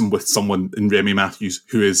replace him with someone in Remy Matthews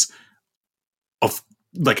who is of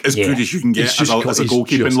like as good as you can get as a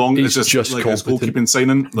goalkeeping goalkeeping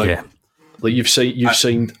signing. Like you've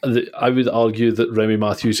signed. I would argue that Remy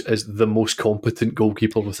Matthews is the most competent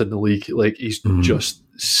goalkeeper within the league. Like he's just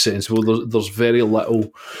sensible. There's very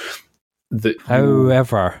little that.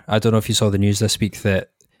 However, I don't know if you saw the news this week that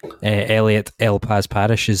Elliot El Paz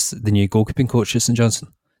Parish is the new goalkeeping coach at St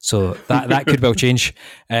Johnstone. So that could well change.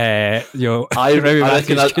 I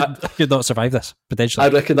reckon could not survive this potentially. I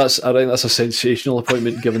think that's a sensational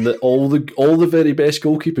appointment, given that all the very best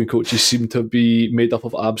goalkeeping coaches seem to be made up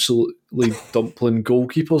of absolutely dumpling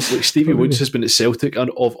goalkeepers. Like Stevie Woods has been at Celtic and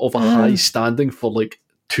of a high standing for like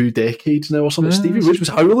 2 decades now or something. Stevie Woods was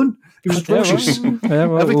howling. He was atrocious. Every time I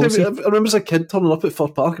remember as a kid turning up at Fir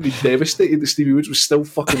Park and being devastated that Stevie Woods was still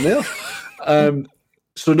fucking there.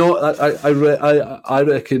 So no, I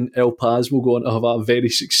reckon El Paz will go on to have a very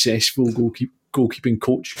successful goalkeeping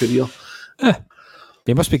coach career.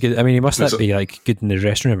 He must be good. I mean, he must not be like good in the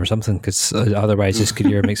dressing room or something, because otherwise his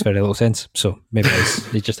career makes very little sense. So maybe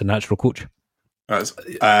he's just a natural coach. I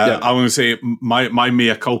want to say my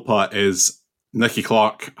mea culpa is Nicky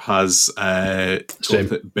Clark has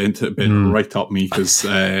bent right up me, because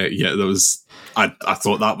there was I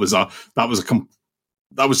thought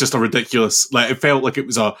that was just a ridiculous. Like, it felt like it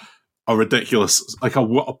was a ridiculous, like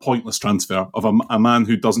a pointless transfer of a man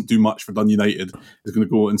who doesn't do much for Dun United is going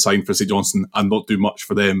to go and sign for St Johnstone and not do much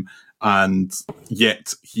for them, and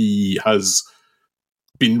yet he has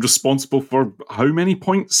been responsible for how many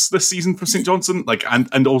points this season for St Johnstone? Like,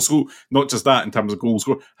 and also not just that in terms of goal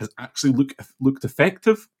score, has actually looked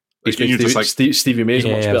effective. Like, Stevie May's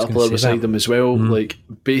a much better player beside them as well. Mm-hmm. Like,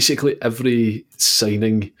 basically every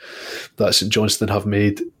signing that St Johnstone have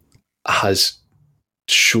made has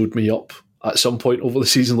showed me up at some point over the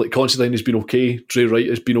season. Like, Considine has been okay, Dre Wright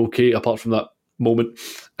has been okay, apart from that moment.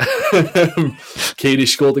 Carey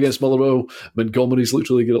scored against Motherwell. Montgomery's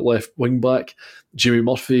looked really good at left wing back. Jimmy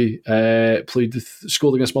Murphy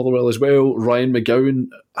scored against Motherwell as well. Ryan McGowan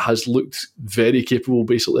has looked very capable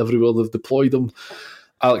basically everywhere they've deployed him.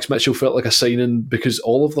 Alex Mitchell felt like a signing because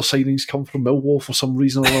all of the signings come from Millwall for some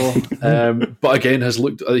reason or another. But again,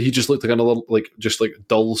 he just looked like another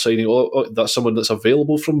dull signing. Oh, that's someone that's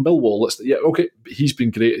available from Millwall. He's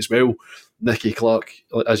been great as well. Nicky Clark,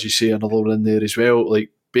 as you say, another one in there as well.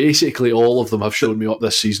 Like, basically all of them have shown me up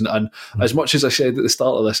this season. And as much as I said at the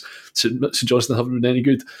start of this, St Johnstone haven't been any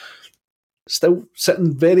good, still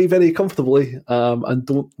sitting very, very comfortably and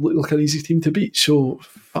don't look like an easy team to beat. So,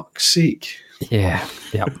 fuck's sake. Yeah.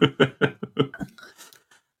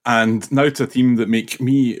 And now to a team that make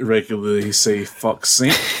me regularly say fuck's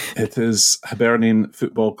sake. It is Hibernian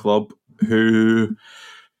Football Club, who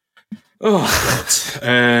where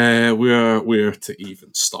to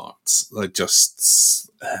even start? Like, just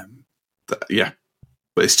but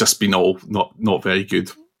it's just been all not very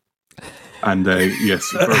good. And yes,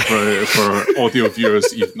 for audio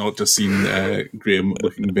viewers, you've not just seen Graham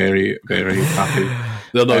looking very, very happy.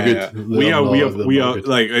 They're not good. We are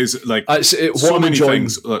like it's like so many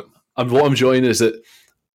things. Look, and what I'm enjoying is that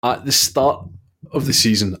at the start of the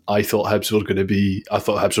season, I thought Hibs were going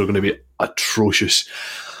to be atrocious.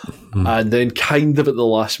 And then kind of at the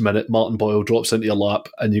last minute, Martin Boyle drops into your lap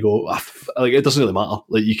and you go, like, it doesn't really matter.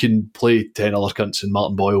 Like, you can play 10 other cunts in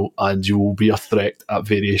Martin Boyle and you will be a threat at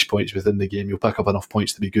various points within the game. You'll pick up enough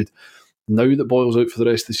points to be good. Now that Boyle's out for the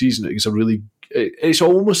rest of the season, it's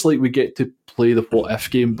almost like we get to play the what-if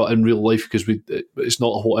game, but in real life, because it's not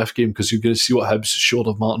a what-if game, because you're going to see what Hibs short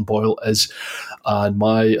of Martin Boyle is. And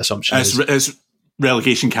my assumption is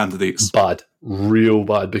relegation candidates. Bad. Real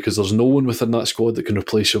bad, because there's no one within that squad that can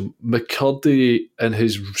replace him. McCurdy, in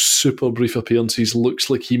his super brief appearances,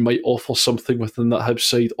 looks like he might offer something within that Hibs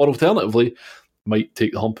side, or alternatively, might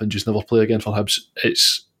take the hump and just never play again for Hibs.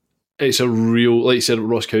 It's a real, like you said, at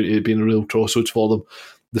Ross County, it being a real crossroads for them.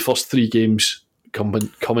 The first 3 games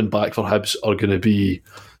coming back for Hibs are going to be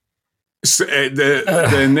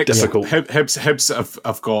the next difficult. Hibs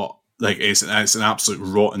have got, like, it's an absolute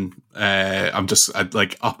rotten.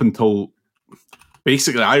 Up until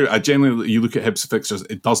basically, I generally, you look at Hibs fixtures,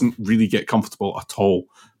 it doesn't really get comfortable at all,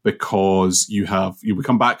 because we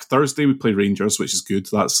come back Thursday, we play Rangers, which is good.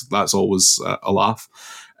 That's always a laugh.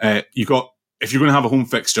 If you're going to have a home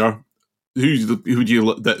fixture, who do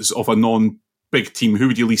you, that's of a non-big team, who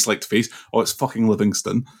would you least like to face? Oh, it's fucking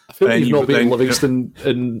Livingston. I feel like you've not beaten Livingston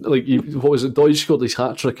in, like, what was it? Doyle scored his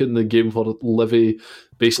hat-trick in the game where Livy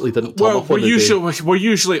basically didn't turn up on the day. We're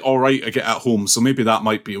usually all right at home, so maybe that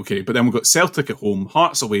might be okay. But then we've got Celtic at home,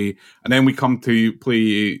 Hearts away, and then we come to play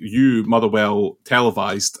you, Motherwell,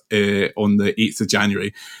 televised on the 8th of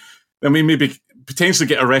January. Then we maybe potentially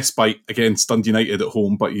get a respite against Dundee United at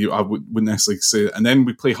home, but I wouldn't necessarily say it. And then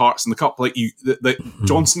we play Hearts in the Cup. Like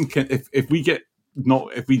Johnson can, if we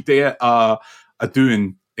dare a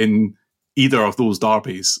doing in either of those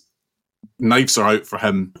derbies, knives are out for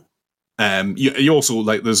him. You also,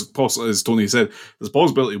 like, there's possible, as Tony said, there's a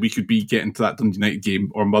possibility we could be getting to that Dundee United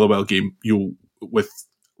game or Motherwell game, with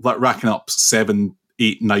racking up 7,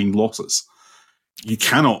 8, 9 losses. You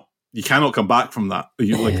cannot come back from that.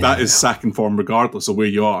 That is sacking form regardless of where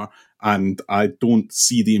you are, and I don't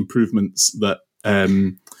see the improvements that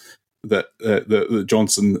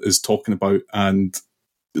Johnson is talking about, and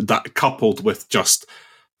that coupled with just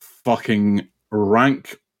fucking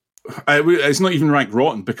rank. It's not even rank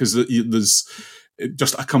rotten, because there's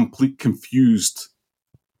just a complete confused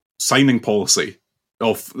signing policy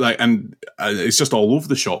of, like, and it's just all over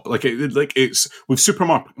the shop. It's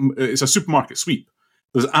a supermarket sweep.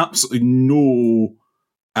 There's absolutely no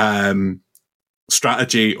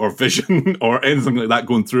strategy or vision or anything like that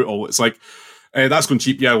going through it all. It's like, that's going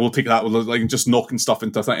cheap. Yeah, we'll take that. We're like just knocking stuff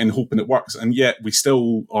into that and hoping it works. And yet we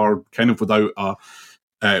still are kind of without a.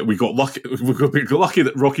 We got lucky. We got lucky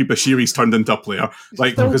that Rocky Bashiri's turned into a player.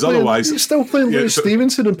 Otherwise, you're still playing Lewis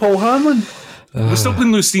Stevenson and Paul Hanlon. We're still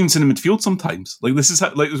playing Lewis Stevenson in midfield sometimes. Like, this is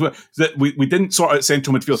how, like, that we didn't sort out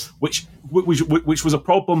central midfield, which was a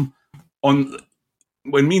problem on.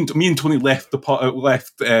 When me and Tony left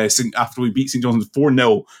after we beat St Johnstone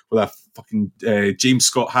 4-0 with a fucking James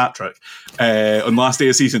Scott hat-trick on the last day of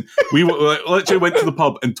the season, we literally went to the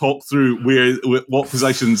pub and talked through what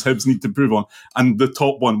positions Hibs need to improve on, and the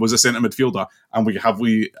top one was a centre midfielder. And have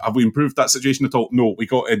we improved that situation at all? No, we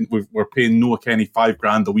got in. We're paying Noah Kenny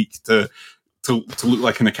 $5,000 a week to look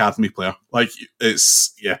like an academy player. Like,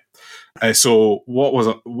 it's so what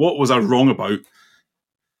was I wrong about?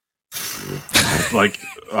 Like,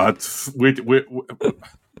 where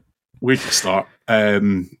to start?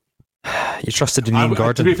 You trusted in Ian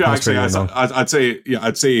Gordon. To be fair, actually, I'd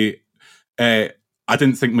say I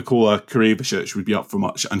didn't think Mikola Kurevicic would be up for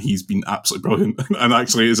much, and he's been absolutely brilliant. And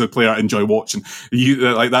actually, as a player, I enjoy watching.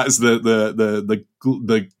 That is the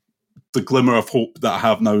glimmer of hope that I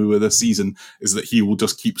have now with this season, is that he will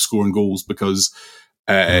just keep scoring goals, because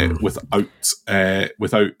without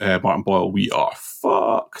Martin Boyle, we are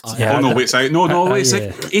fucked. Wait a sec.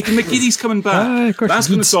 Aidan McGeady's coming back. That's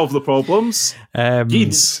going to solve the problems.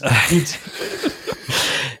 Geeds.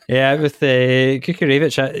 Yeah, with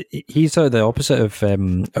Kukurevich, he's sort of the opposite of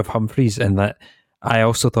Humphreys, in that I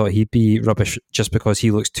also thought he'd be rubbish just because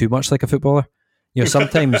he looks too much like a footballer. You know,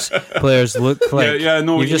 sometimes players look like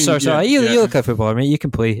you just sort of you look like a footballer, mate. You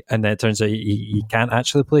can play, and then it turns out you can't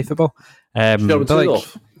actually play football.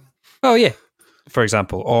 Oh yeah, for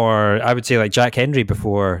example. Or I would say like Jack Hendry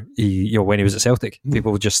before when he was at Celtic.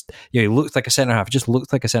 People would just, he looked like a centre half, just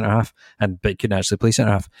looked like a centre half, but couldn't actually play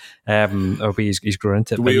centre half. Or he's grown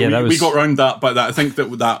into it. We got around that, but I think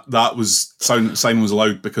that was signing was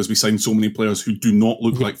allowed because we signed so many players who do not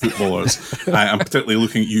look like footballers. I'm particularly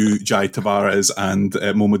looking at you, Jai Tavares and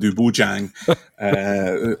Momadou Bojang.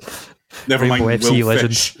 Never Rainbow mind FC Will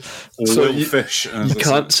legend. Fish. Will Fish. You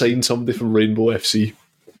can't sign somebody from Rainbow FC.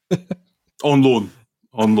 On loan.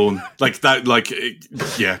 Like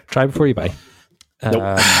that, yeah. Try before you buy.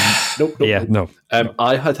 Nope. Yeah, no.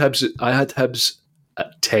 I had Hibs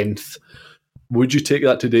at 10th. Would you take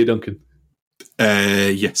that today, Duncan?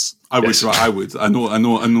 Yes, I would. I would. I know. A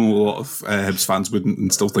lot of Hibs fans wouldn't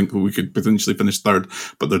and still think that we could potentially finish third,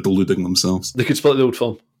 but they're deluding themselves. They could split the old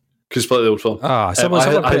firm.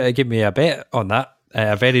 Someone give me a bet on that.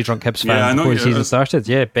 A very drunk Hibs fan before the season started.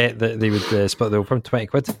 Yeah, bet that they would split the old firm,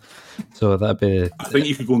 £20. So that'd be. I think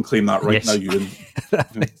you could go and claim that right now, Ewan. I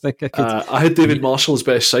think I could. I had David Marshall as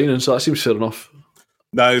best signing, so that seems fair enough.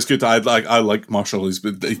 No, it's good. I like Marshall. He's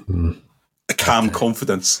a calm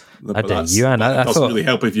confidence. I doesn't really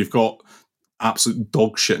help if you've got absolute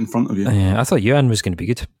dog shit in front of you. Yeah, I thought Ewan was going to be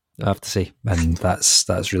good, I have to say, and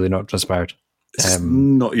that's really not transpired. It's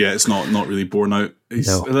not really borne out.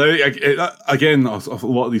 Again, a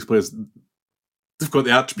lot of these players, they've got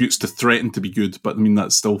the attributes to threaten to be good, but I mean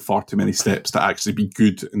that's still far too many steps to actually be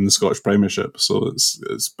good in the Scottish Premiership. So it's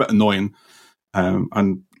a bit annoying.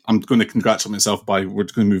 And I'm going to congratulate myself we're going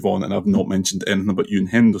to move on, and I've not mentioned anything about Ewan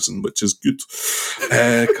Henderson, which is good.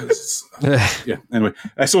 Anyway,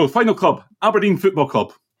 so final club, Aberdeen Football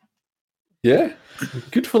Club. Yeah,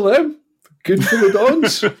 good for them. Good for the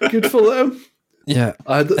Dons. Good for them. Yeah,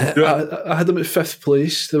 I had them at 5th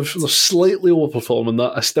place. They're slightly overperforming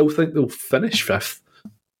that. I still think they'll finish 5th.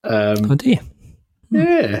 Oh dear.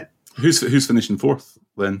 Yeah. Who's finishing 4th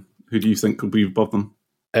then? Who do you think will be above them?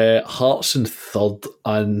 Hearts in 3rd,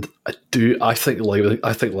 and I think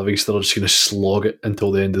Livingston are just going to slog it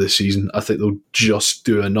until the end of the season. I think they'll just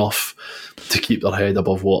do enough to keep their head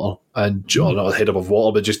above water, and not head above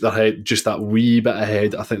water, but just their head, just that wee bit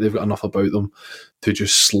ahead. I think they've got enough about them to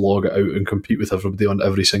just slog it out and compete with everybody on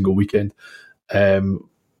every single weekend. And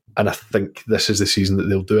I think this is the season that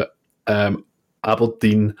they'll do it.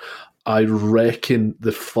 Aberdeen, I reckon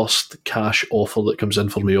the first cash offer that comes in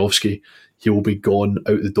for Miovski, he will be gone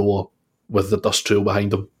out the door with the dust trail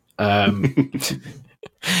behind him. I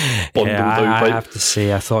have to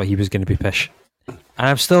say, I thought he was going to be pish. And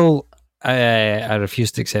I'm still, I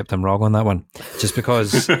refuse to accept I'm wrong on that one. Just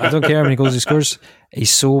because I don't care how many goals he scores. He's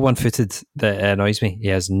so one-footed that it annoys me. He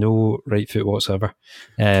has no right foot whatsoever,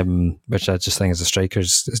 which I just think as a striker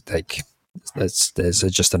is like, it's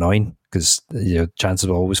just annoying because chances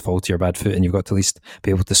will always fall to your bad foot, and you've got to at least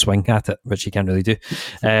be able to swing at it, which you can't really do.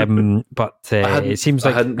 But it seems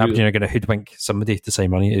like Aberdeen are going to hoodwink somebody to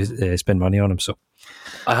spend money on him. So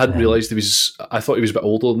I hadn't realised I thought he was a bit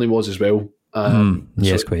older than he was as well.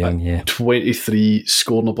 He's quite young. Yeah, 23,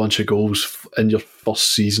 scoring a bunch of goals in your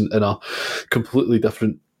first season in a completely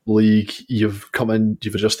different league. You've come in,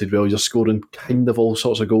 you've adjusted well. You're scoring kind of all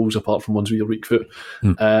sorts of goals apart from ones with your weak foot.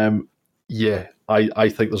 Yeah, I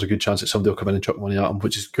think there's a good chance that somebody will come in and chuck money at him,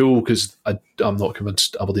 which is cool because I'm not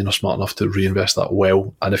convinced Aberdeen are smart enough to reinvest that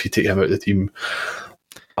well. And if you take him out of the team,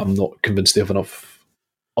 I'm not convinced they have enough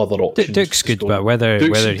other options. Duke's good, but whether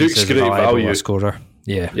he's a reliable scorer,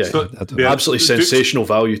 absolutely sensational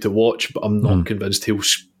value to watch. But I'm not convinced he'll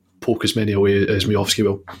poke as many away as Miovski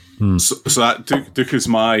will. So that Duke is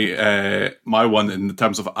my one in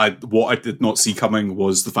terms of what I did not see coming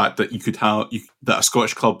was the fact that you could have that a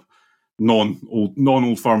Scottish club.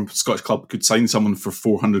 Non-old firm Scottish club could sign someone for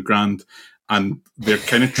 $400,000 and they're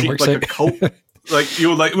kind of treated like a cult. He's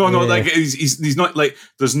not like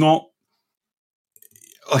there's not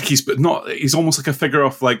like he's almost like a figure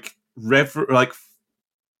of like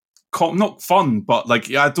not fun, but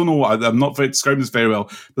like I don't know. I'm not describing this very well,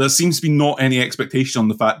 but there seems to be not any expectation on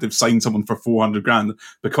the fact they've signed someone for $400,000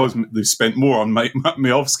 because they've spent more on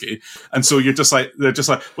Miovski, and so they're just like,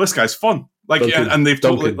 well, this guy's fun. Like, Duncan, and they've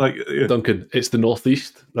totally Duncan, it's the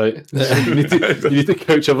Northeast, right? you need to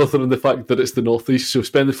couch everything on the fact that it's the Northeast. So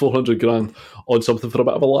spending $400,000 on something for a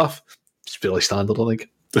bit of a laugh, it's fairly standard, I think.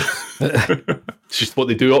 It's just what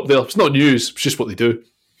they do up there. It's not news. It's just what they do.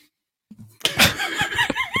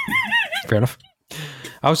 Fair enough.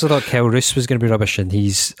 I also thought Kel Roos was going to be rubbish, and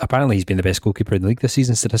he's been the best goalkeeper in the league this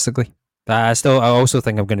season statistically. I also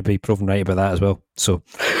think I'm going to be proven right about that as well. So,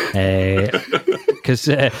 because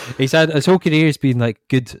he's had his whole career has been like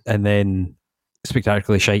good, and then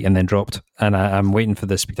spectacularly shite and then dropped, and I'm waiting for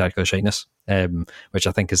the spectacular shiteness, which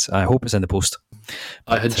I think I hope is in the post.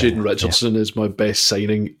 I had Jaden Richardson as my best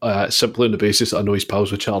signing, simply on the basis that I know he's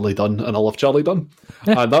pals with Charlie Dunn, and I love Charlie Dunn,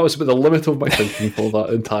 and that was about the limit of my thinking for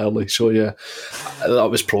that entirely. So yeah, that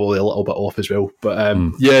was probably a little bit off as well, but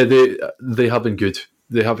yeah, they have been good.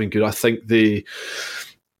 They have been good. I think they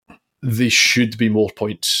should be more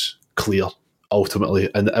points clear ultimately,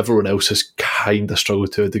 and everyone else has kind of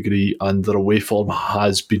struggled to a degree, and their away form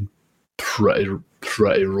has been pretty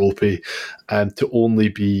ropey. To only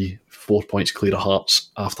be 4 points clear of Hearts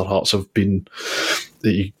after Hearts have been,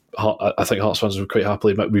 I think Hearts fans would quite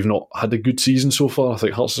happily admit we've not had a good season so far. I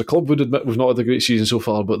think Hearts as a club would admit we've not had a great season so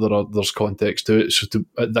far, but there's context to it. So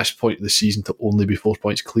at this point of the season to only be 4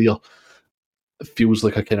 points clear, it feels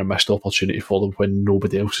like a kind of missed opportunity for them when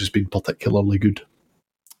nobody else has been particularly good.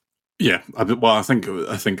 Yeah, I think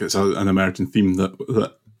it's an emerging theme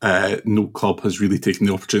that no club has really taken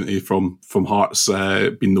the opportunity from Hearts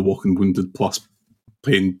being the walking wounded plus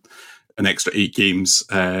playing an extra 8 games,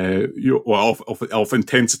 of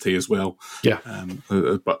intensity as well. Yeah,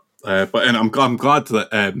 but and I'm glad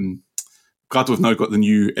that. Glad we've now got the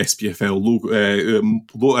new SPFL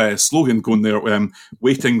logo, slogan going there.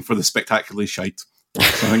 Waiting for the spectacularly shite.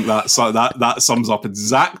 So I think that sums up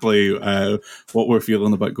exactly what we're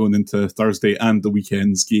feeling about going into Thursday and the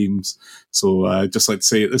weekend's games. So I'd just like to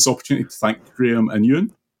say this opportunity to thank Graham and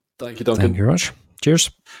Ewan. Thank you, Duncan. Thank you very much.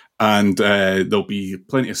 Cheers. And there'll be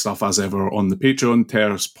plenty of stuff as ever on the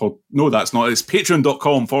Patreon. No, that's not. It's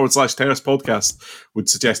patreon.com/Terrace Podcast. Would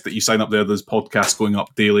suggest that you sign up there. There's podcasts going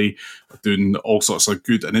up daily, doing all sorts of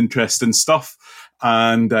good and interesting stuff.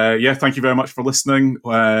 And thank you very much for listening.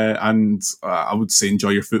 And I would say enjoy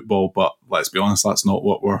your football, but let's be honest, that's not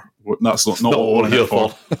what we're here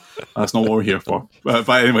for. That's not what we're here for. But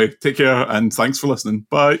anyway, take care and thanks for listening.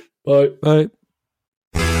 Bye. Bye. Bye.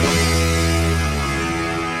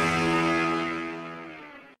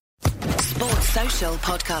 Social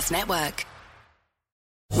Podcast Network.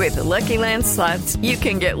 With the Lucky Land Slots, you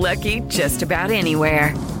can get lucky just about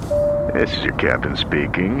anywhere. This is your captain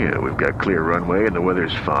speaking. We've got clear runway and the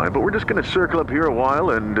weather's fine, but we're just going to circle up here a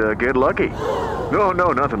while and get lucky. No,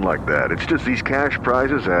 nothing like that. It's just these cash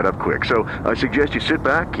prizes add up quick. So I suggest you sit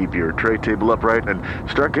back, keep your tray table upright, and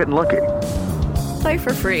start getting lucky. Play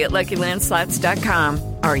for free at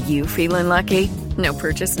LuckyLandSlots.com. Are you feeling lucky? No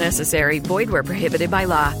purchase necessary. Void where prohibited by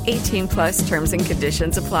law. 18+ terms and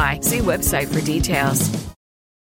conditions apply. See website for details.